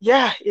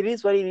yeah, it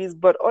is what it is.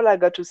 But all I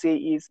got to say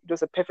is it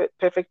was a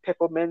perfect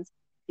performance.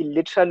 He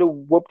literally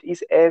whooped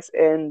his ass,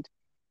 and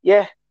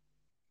yeah,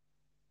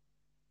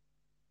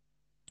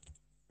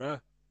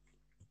 Bruh,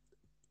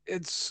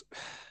 it's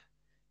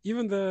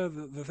even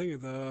the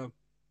thing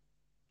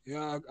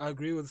yeah, I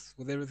agree with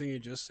everything you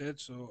just said.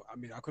 So I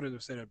mean, I couldn't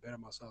have said it better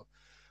myself.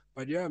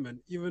 But yeah,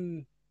 man,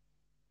 even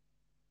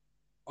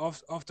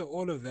after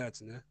all of that,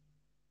 né,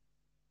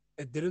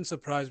 it didn't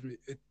surprise me.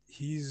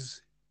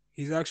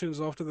 His actions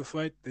after the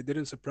fight, they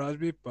didn't surprise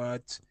me.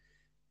 But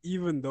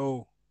even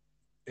though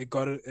it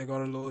got a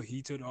little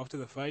heated after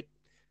the fight,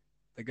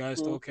 the guys mm,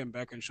 still came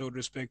back and showed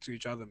respect to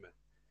each other, man.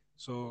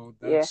 So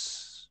yeah,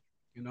 that's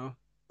you know,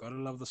 gotta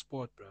love the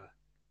sport, bro.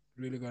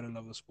 Really gotta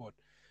love the sport.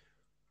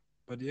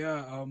 But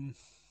yeah,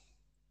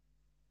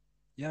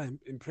 yeah,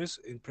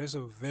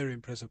 impressive, very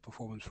impressive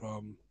performance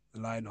from the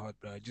Lionheart,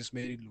 bro. It just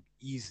made it look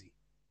easy.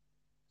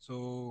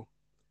 So,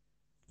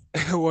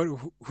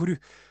 who do?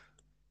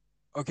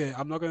 Okay,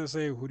 I'm not gonna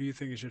say who do you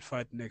think you should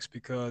fight next,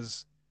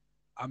 because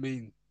I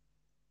mean,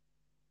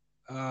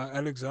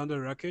 Alexander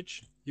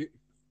Rakic.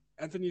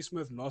 Anthony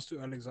Smith lost to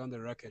Alexander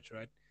Rakic,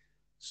 right?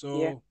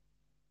 yeah, So,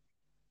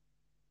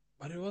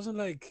 but it wasn't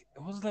like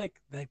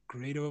that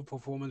great of a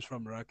performance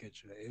from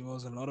Rakic. It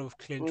was a lot of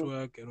clinch Mm.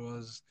 work. It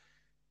was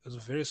a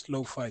very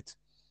slow fight.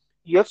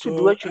 You have to do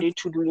So what you need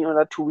to do in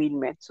order to win,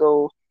 man.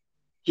 So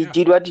he yeah,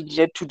 did what he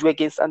needed to do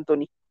against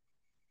Anthony.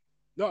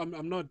 no,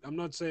 I'm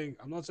not saying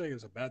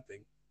it's a bad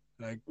thing.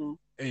 Like, Mm.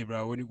 hey,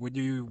 bro, when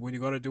you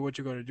gotta do what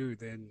you gotta do,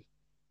 then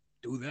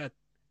do that.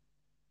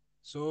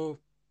 So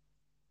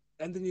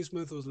Anthony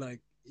Smith was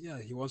like, yeah,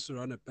 he wants to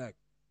run it back.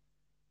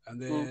 And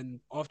Mm.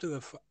 then after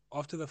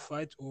the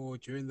fight or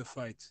during the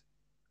fight,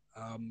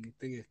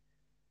 thingy,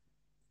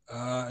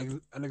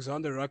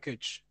 Alexander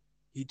Rakic,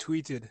 he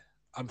tweeted,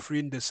 "I'm free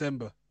in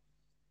December."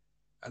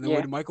 And then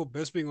Yeah. when Michael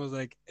Bisping was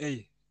like,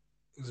 "Hey,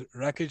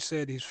 Rakic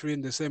said he's free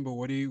in December.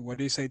 What do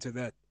you say to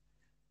that?"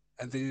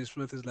 Anthony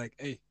Smith is like,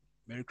 "Hey,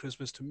 Merry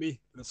Christmas to me.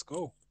 Let's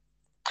go."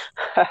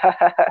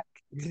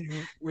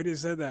 When he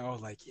said that, I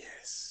was like,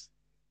 "Yes,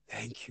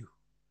 thank you,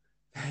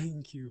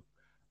 thank you."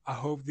 I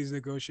hope these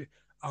negotiate.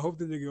 I hope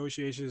the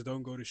negotiations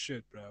don't go to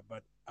shit, bro.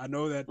 But I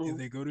know that if Mm.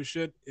 they go to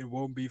shit, it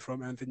won't be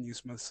from Anthony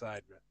Smith's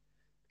side, bro.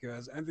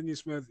 Because Anthony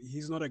Smith,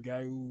 he's not a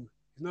guy who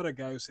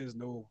says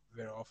no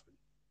very often.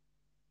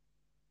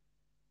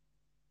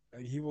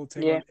 Like, he will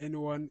take Yeah. on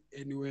anyone,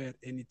 anywhere, at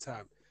any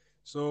time.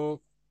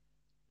 So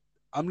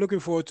I'm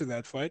looking forward to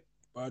that fight.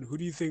 But who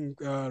do you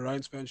think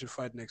Ryan Spann should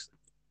fight next?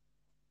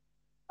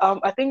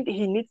 I think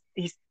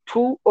he's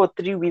 2 or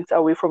 3 wins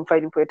away from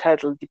fighting for a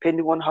title,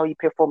 depending on how he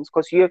performs.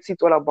 Because UFC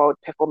is all about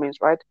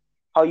performance, right?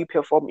 How you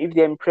perform. If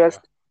they're Yeah,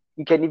 impressed,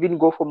 you can even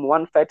go from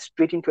one fight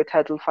straight into a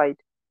title fight.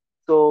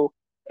 So,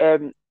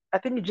 um, I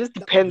think it just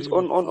not depends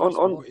really, but on fight's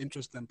more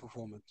interest than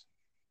performance.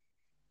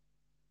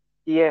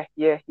 yeah.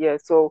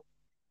 So,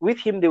 with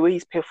him, the way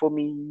he's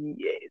performing,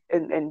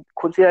 and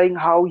considering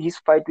how his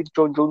fight with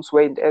John Jones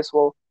went as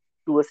well,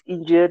 he was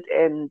injured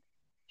and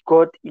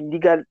got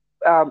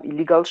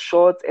illegal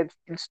shots and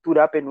still stood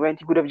up and went.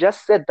 He could have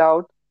just sat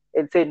down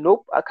and said,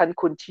 "Nope, I can't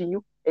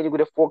continue," and he could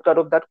have walked out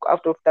of that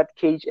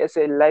cage as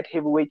a light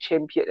heavyweight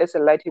champion,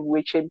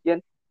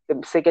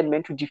 the second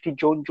man to defeat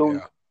John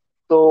Jones. Yeah.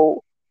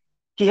 So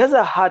he has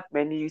a heart,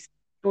 man. He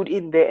stood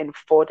in there and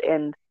fought,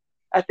 and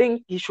I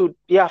think he should,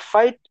 yeah,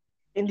 fight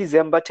in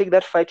December. Take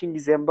that fight in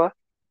December,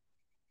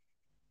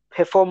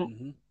 perform,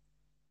 Hmm.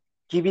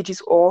 give it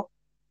his all,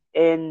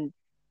 and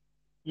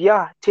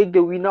yeah, take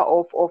the winner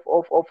of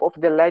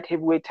the light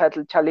heavyweight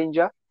title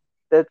challenger.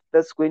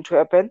 That's going to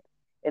happen.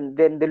 And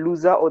then the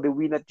loser or the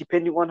winner,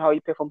 depending on how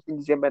he performs in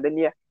December. Then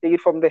yeah, take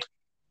it from there.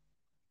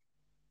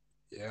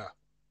 Yeah.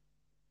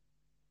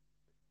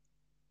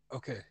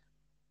 Okay.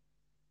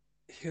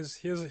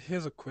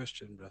 Here's a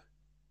question, bro.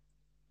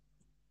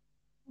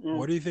 Mm.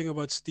 What do you think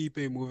about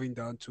Stipe moving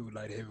down to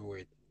light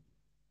heavyweight?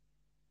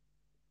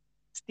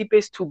 Stipe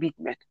is too big,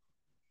 man.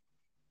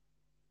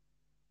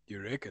 Do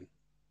you reckon?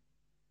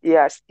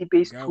 Yeah, Stipe The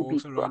is guy too big,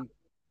 walks bro. around.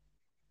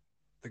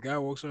 The guy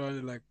walks around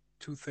at like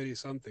 230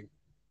 something.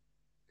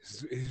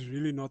 He's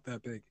really not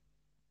that big.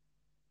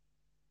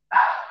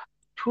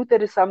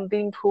 230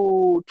 something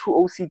to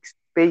 206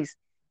 base.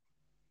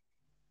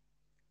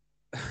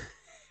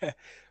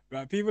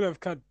 But people have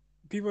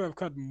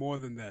cut more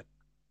than that.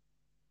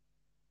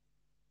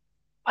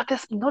 But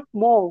there's not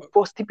more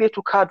for Stipe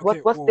to cut.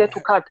 Okay, What's well, there to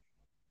cut?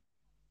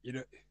 you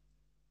know,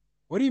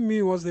 what do you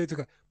mean? What's there to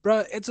cut,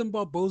 bro? Edson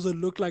Barboza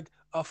looked like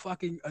a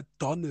fucking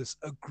Adonis,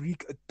 a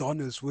Greek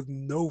Adonis with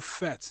no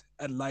fat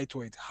at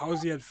lightweight.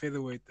 How's he at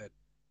featherweight then?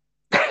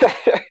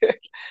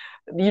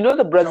 You know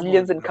the Come on,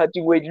 Brazilians and bro.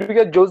 cutting weight. Look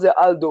at Jose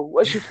Aldo.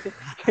 What you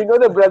know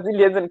the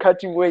Brazilians and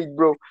cutting weight,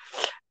 bro.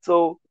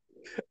 So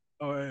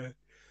Oh, yeah.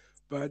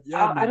 But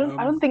yeah, I man. don't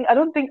I don't think I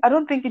don't think I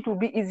don't think it will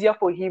be easier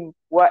for him.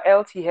 Where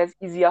else he has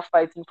easier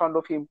fights in front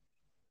of him.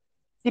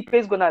 Stipe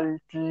is gonna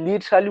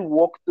literally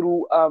walk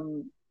through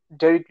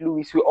Derek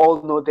Lewis. We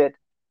all know that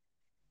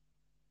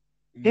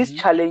his Hmm.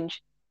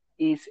 challenge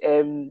is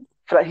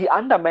he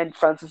undermined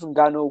Francis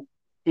Ngannou.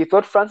 He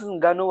thought Francis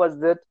Ngannou was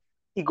that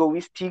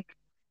egoistic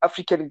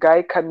African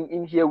guy coming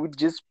in here with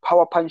just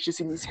power punches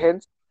in his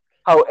hands.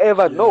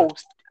 However, Yeah. no,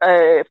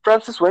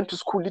 Francis went to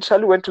school,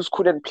 literally went to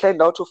school and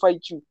planned how to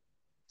fight you.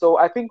 So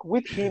I think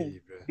with him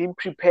Hey, bro. being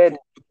prepared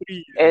For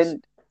 3 years.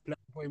 and Playing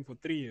for him for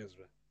 3 years,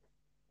 bro.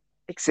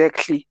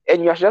 exactly,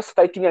 and you're just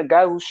fighting a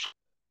guy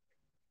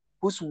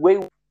who's way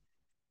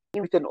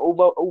with an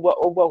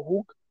over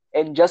hook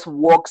and just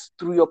walks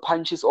through your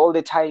punches all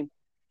the time.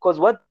 Because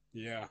what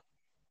Yeah.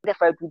 the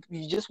fight with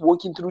you just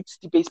walking through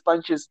Stipe's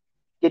punches,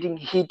 getting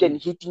hit Mm.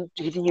 and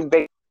hitting him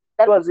back.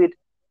 That was it.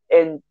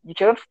 And you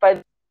cannot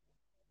fight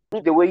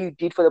the way you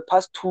did for the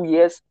past 2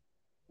 years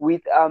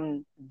with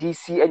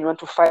DC and you want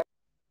to fight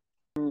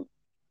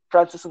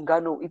Francis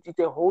Ngannou. It's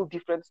a whole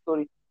different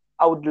story.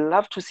 I would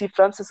love to see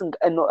Stipe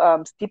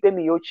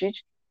Miocic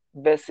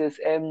versus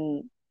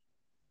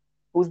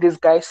who's this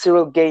guy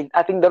Cyril Gain.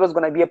 I think that was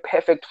gonna be a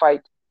perfect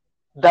fight.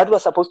 That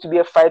was supposed to be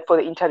a fight for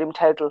the interim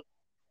title.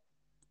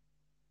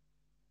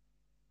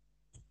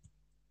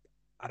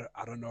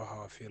 I don't know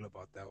how I feel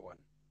about that one,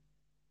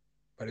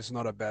 but it's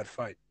not a bad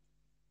fight.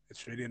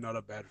 It's really not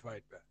a bad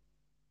fight, but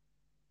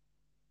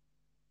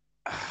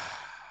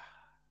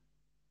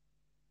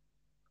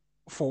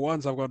for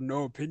once, I've got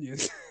no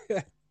opinions.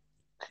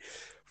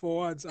 For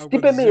once, I've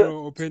got Stipe Mio,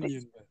 zero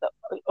opinion.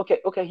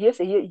 okay. Here's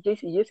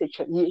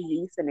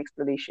an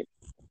explanation.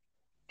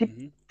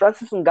 Mm-hmm.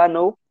 Francis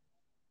Ngannou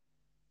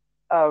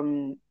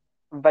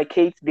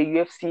vacates the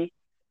UFC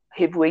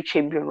heavyweight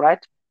champion,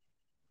 right?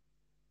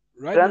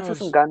 Right now,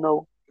 Francis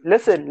Ngannou. it's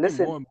Listen, looking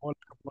listen, more and more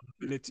like a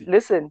possibility.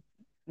 listen,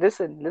 I'm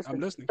listen.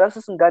 listening.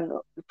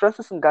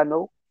 Francis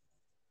Ngannou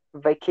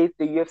vacates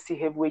the UFC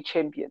heavyweight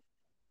champion.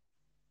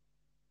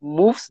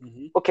 Moves.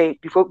 Mm-hmm. Okay,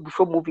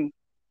 before moving,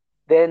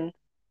 then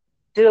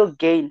Cyril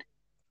Gane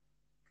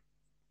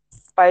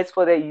fights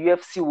for the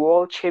UFC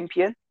world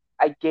champion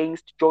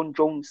against John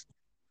Jones,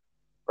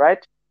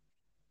 right?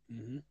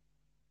 Mm-hmm.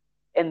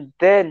 And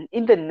then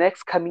in the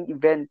next coming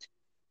event,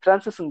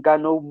 Francis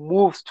Ngannou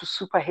moves to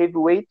super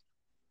heavyweight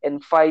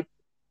and fights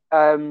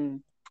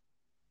um,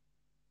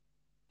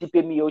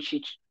 Stipe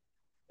Miocic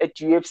at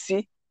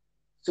UFC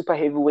super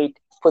heavyweight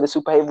for the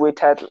super heavyweight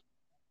title.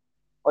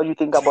 What do you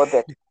think about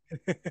that?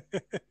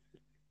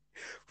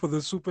 For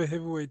the super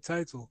heavyweight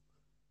title.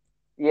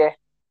 Yeah,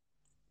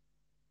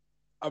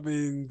 I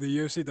mean, the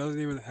UFC doesn't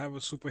even have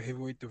a super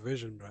heavyweight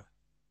division, bro.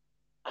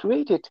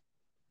 create it,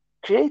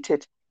 create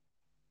it.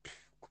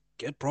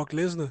 Get Brock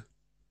Lesnar.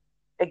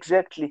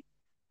 Exactly.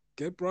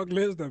 Get Brock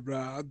Lesnar,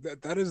 bro.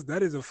 That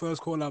is the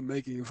first call I'm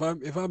making.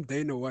 If I'm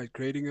Dana White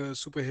creating a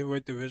super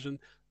heavyweight division,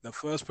 the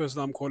first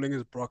person I'm calling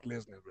is Brock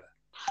Lesnar, bro.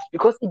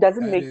 Because it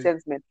doesn't That make is,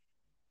 sense, man.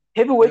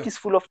 Heavyweight yeah. is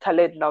full of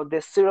talent now.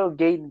 There's Cyril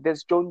Gane,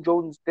 there's John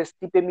Jones, there's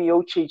Stipe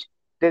Miocic,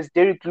 there's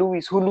Derek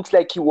Lewis, who looks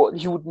like he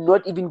would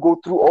not even go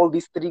through all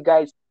these three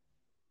guys.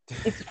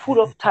 It's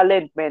full of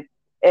talent, man.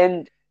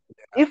 And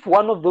if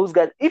one of those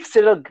guys, if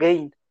Cyril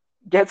Gane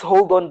gets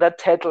hold on that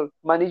title,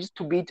 manages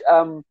to beat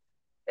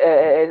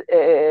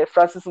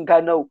Francis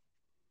Ngannou,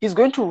 he's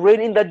going to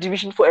reign in that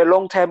division for a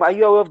long time. Are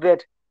you aware of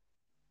that?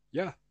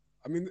 Yeah.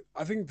 I mean,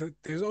 I think that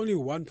there's only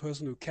one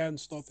person who can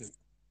stop him,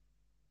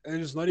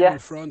 and it's not Yeah, even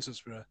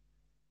Francis, bro.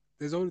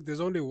 There's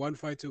only one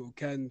fighter who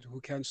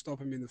can stop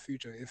him in the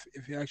future if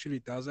he actually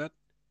does that,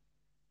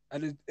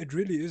 and it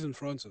really isn't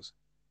Francis.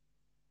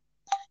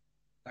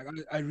 Like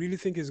I really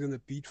think he's gonna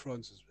beat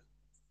Francis.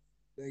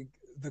 Like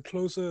the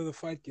closer the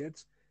fight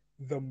gets,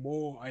 the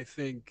more I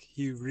think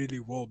he really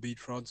will beat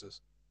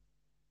Francis.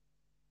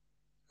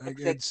 Like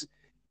it's exactly.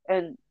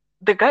 And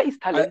the guy is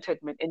I talented,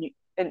 man.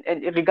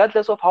 And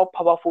regardless of how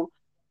powerful,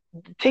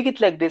 take it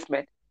like this,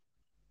 man.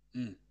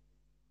 mm,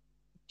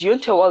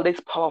 Deontay Wilder is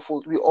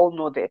powerful. We all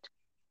know that.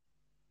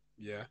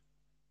 yeah,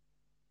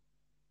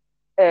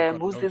 but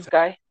got Who's no this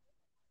guy?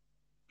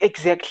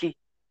 Exactly.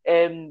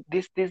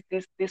 This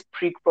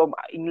prick from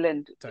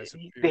England. Tyson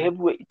The Fury.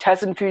 heavyweight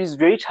Tyson Fury is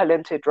very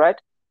talented, right?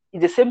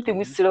 It's the same thing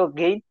with Hmm. Cyril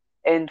Gane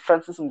and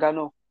Francis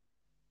Ngannou.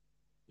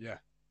 Yeah.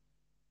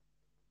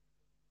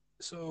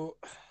 So,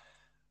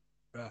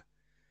 bruh,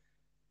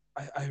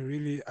 I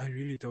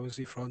really don't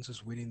see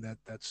Francis winning that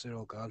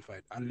Cyril Gane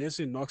fight unless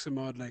he knocks him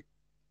out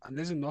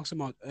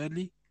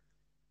early.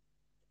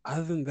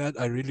 Other than that,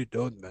 I really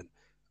don't, man.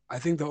 I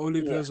think the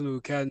only Yeah, person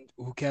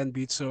who can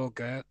beat Cyril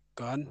Gane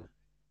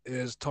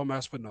is Tom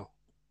Aspinall.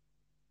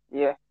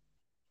 yeah.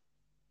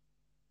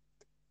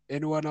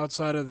 Anyone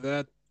outside of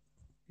that,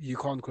 you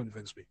can't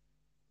convince me.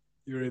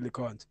 You really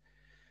can't.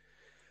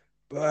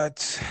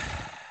 But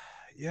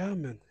yeah,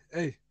 man.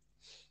 Hey,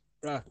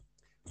 bruh,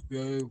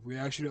 we're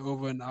actually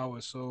over an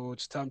hour, so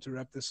it's time to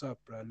wrap this up,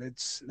 bruh.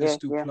 Let's Yeah,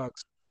 do yeah.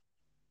 plugs.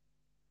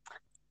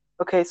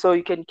 Okay, so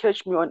you can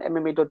catch me on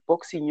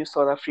MMA.boxing news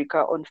South Africa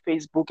on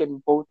Facebook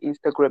and both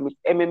Instagram. It's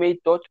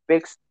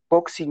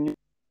MMA.boxing news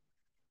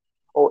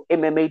or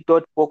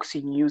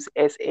MMA.boxing news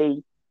SA.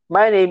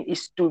 My name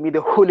is Stumi,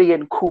 the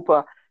hooligan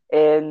Cooper,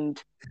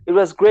 and it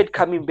was great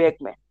coming back,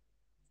 man.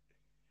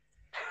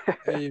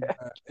 Hey,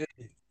 hey.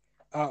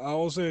 I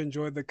also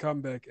enjoyed the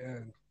comeback,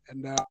 and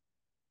now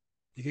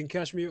you can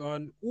catch me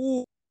on.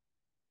 Ooh,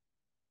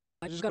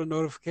 I just got a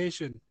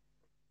notification.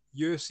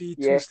 UFC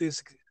Yeah.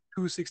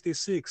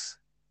 266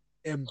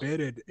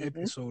 embedded Mm-hmm.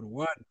 episode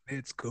 1.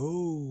 Let's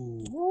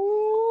go. But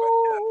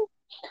Woo!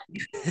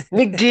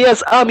 Nick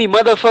Diaz Army,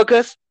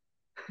 motherfuckers.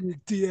 yeah,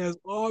 Diaz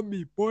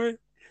Army, boy.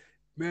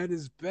 Man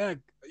is back.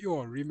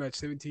 Yo, rematch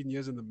 17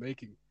 years in the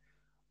making.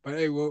 But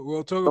hey,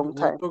 we'll talk about Long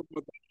time.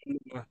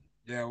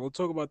 yeah, we'll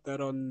talk about that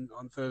on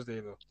Thursday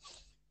though.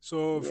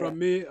 So Yeah. from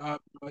me,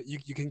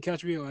 you can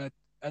catch me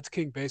at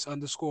kingbase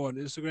underscore on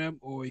Instagram,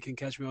 or you can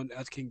catch me on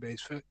at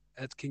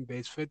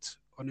kingbase fit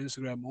on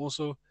Instagram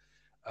also.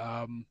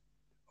 Um,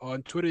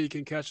 on Twitter, you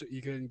can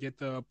get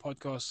the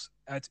podcast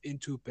at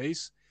Into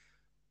Base.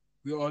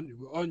 We're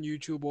on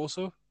YouTube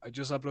also. I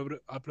just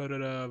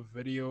uploaded a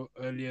video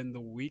earlier in the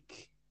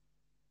week.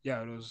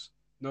 Yeah, it was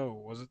no,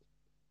 was it?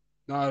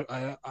 No,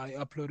 I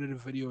uploaded a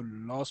video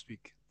last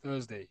week,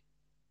 Thursday.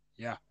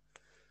 Yeah.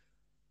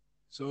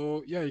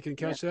 So yeah, you can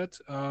Yeah. catch that.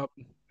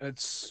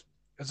 It's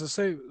it's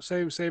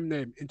the same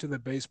name. Into the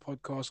Base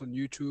podcast on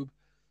YouTube.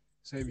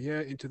 Same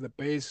here. Into the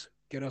Base.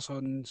 Get us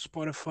on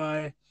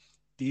Spotify,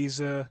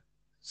 Deezer.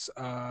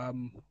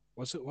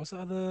 What's the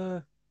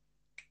other?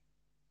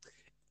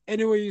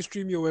 Anywhere you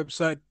stream your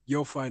website,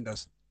 you'll find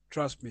us.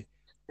 Trust me.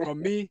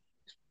 From me,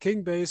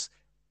 King Base,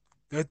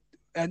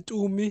 and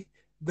Umi,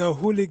 the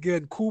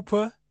hooligan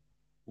Cooper,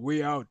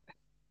 we out.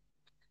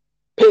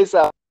 Peace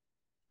out.